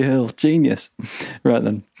 Harry Hill, genius. Right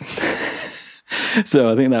then.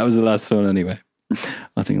 So I think that was the last one anyway.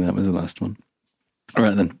 I think that was the last one. All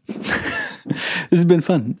right then. This has been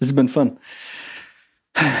fun.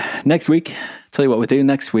 Next week, tell you what we're doing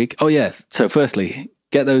next week. Oh yeah, so firstly,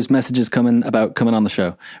 get those messages coming about coming on the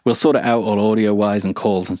show. We'll sort it out all audio-wise and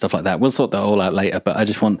calls and stuff like that. We'll sort that all out later, but I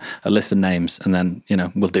just want a list of names and then, you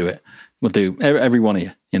know, we'll do it. We'll do every one of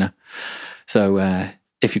you, you know. So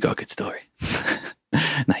if you got a good story.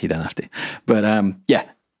 No, you don't have to. But yeah,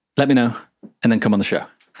 let me know and then come on the show.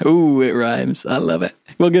 Ooh, it rhymes. I love it.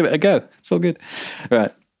 We'll give it a go. It's all good. All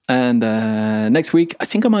right. And next week, I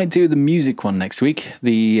think I might do the music one next week.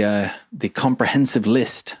 The comprehensive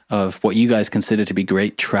list of what you guys consider to be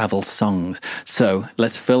great travel songs. So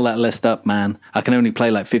let's fill that list up, man. I can only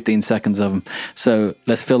play like 15 seconds of them. So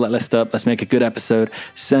let's fill that list up. Let's make a good episode.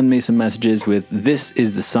 Send me some messages with, this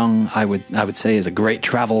is the song I would say is a great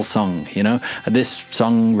travel song, you know? This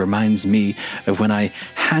song reminds me of when I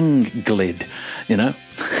hang glid, you know?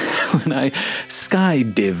 When I sky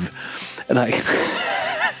div. Like...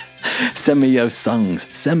 Send me your songs.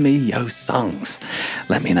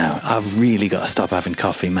 Let me know. I've really got to stop having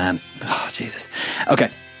coffee, man. Oh, Jesus. Okay,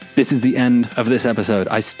 this is the end of this episode.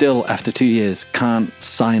 I still, after 2 years, can't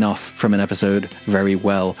sign off from an episode very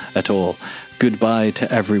well at all. Goodbye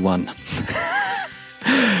to everyone.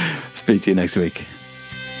 Speak to you next week.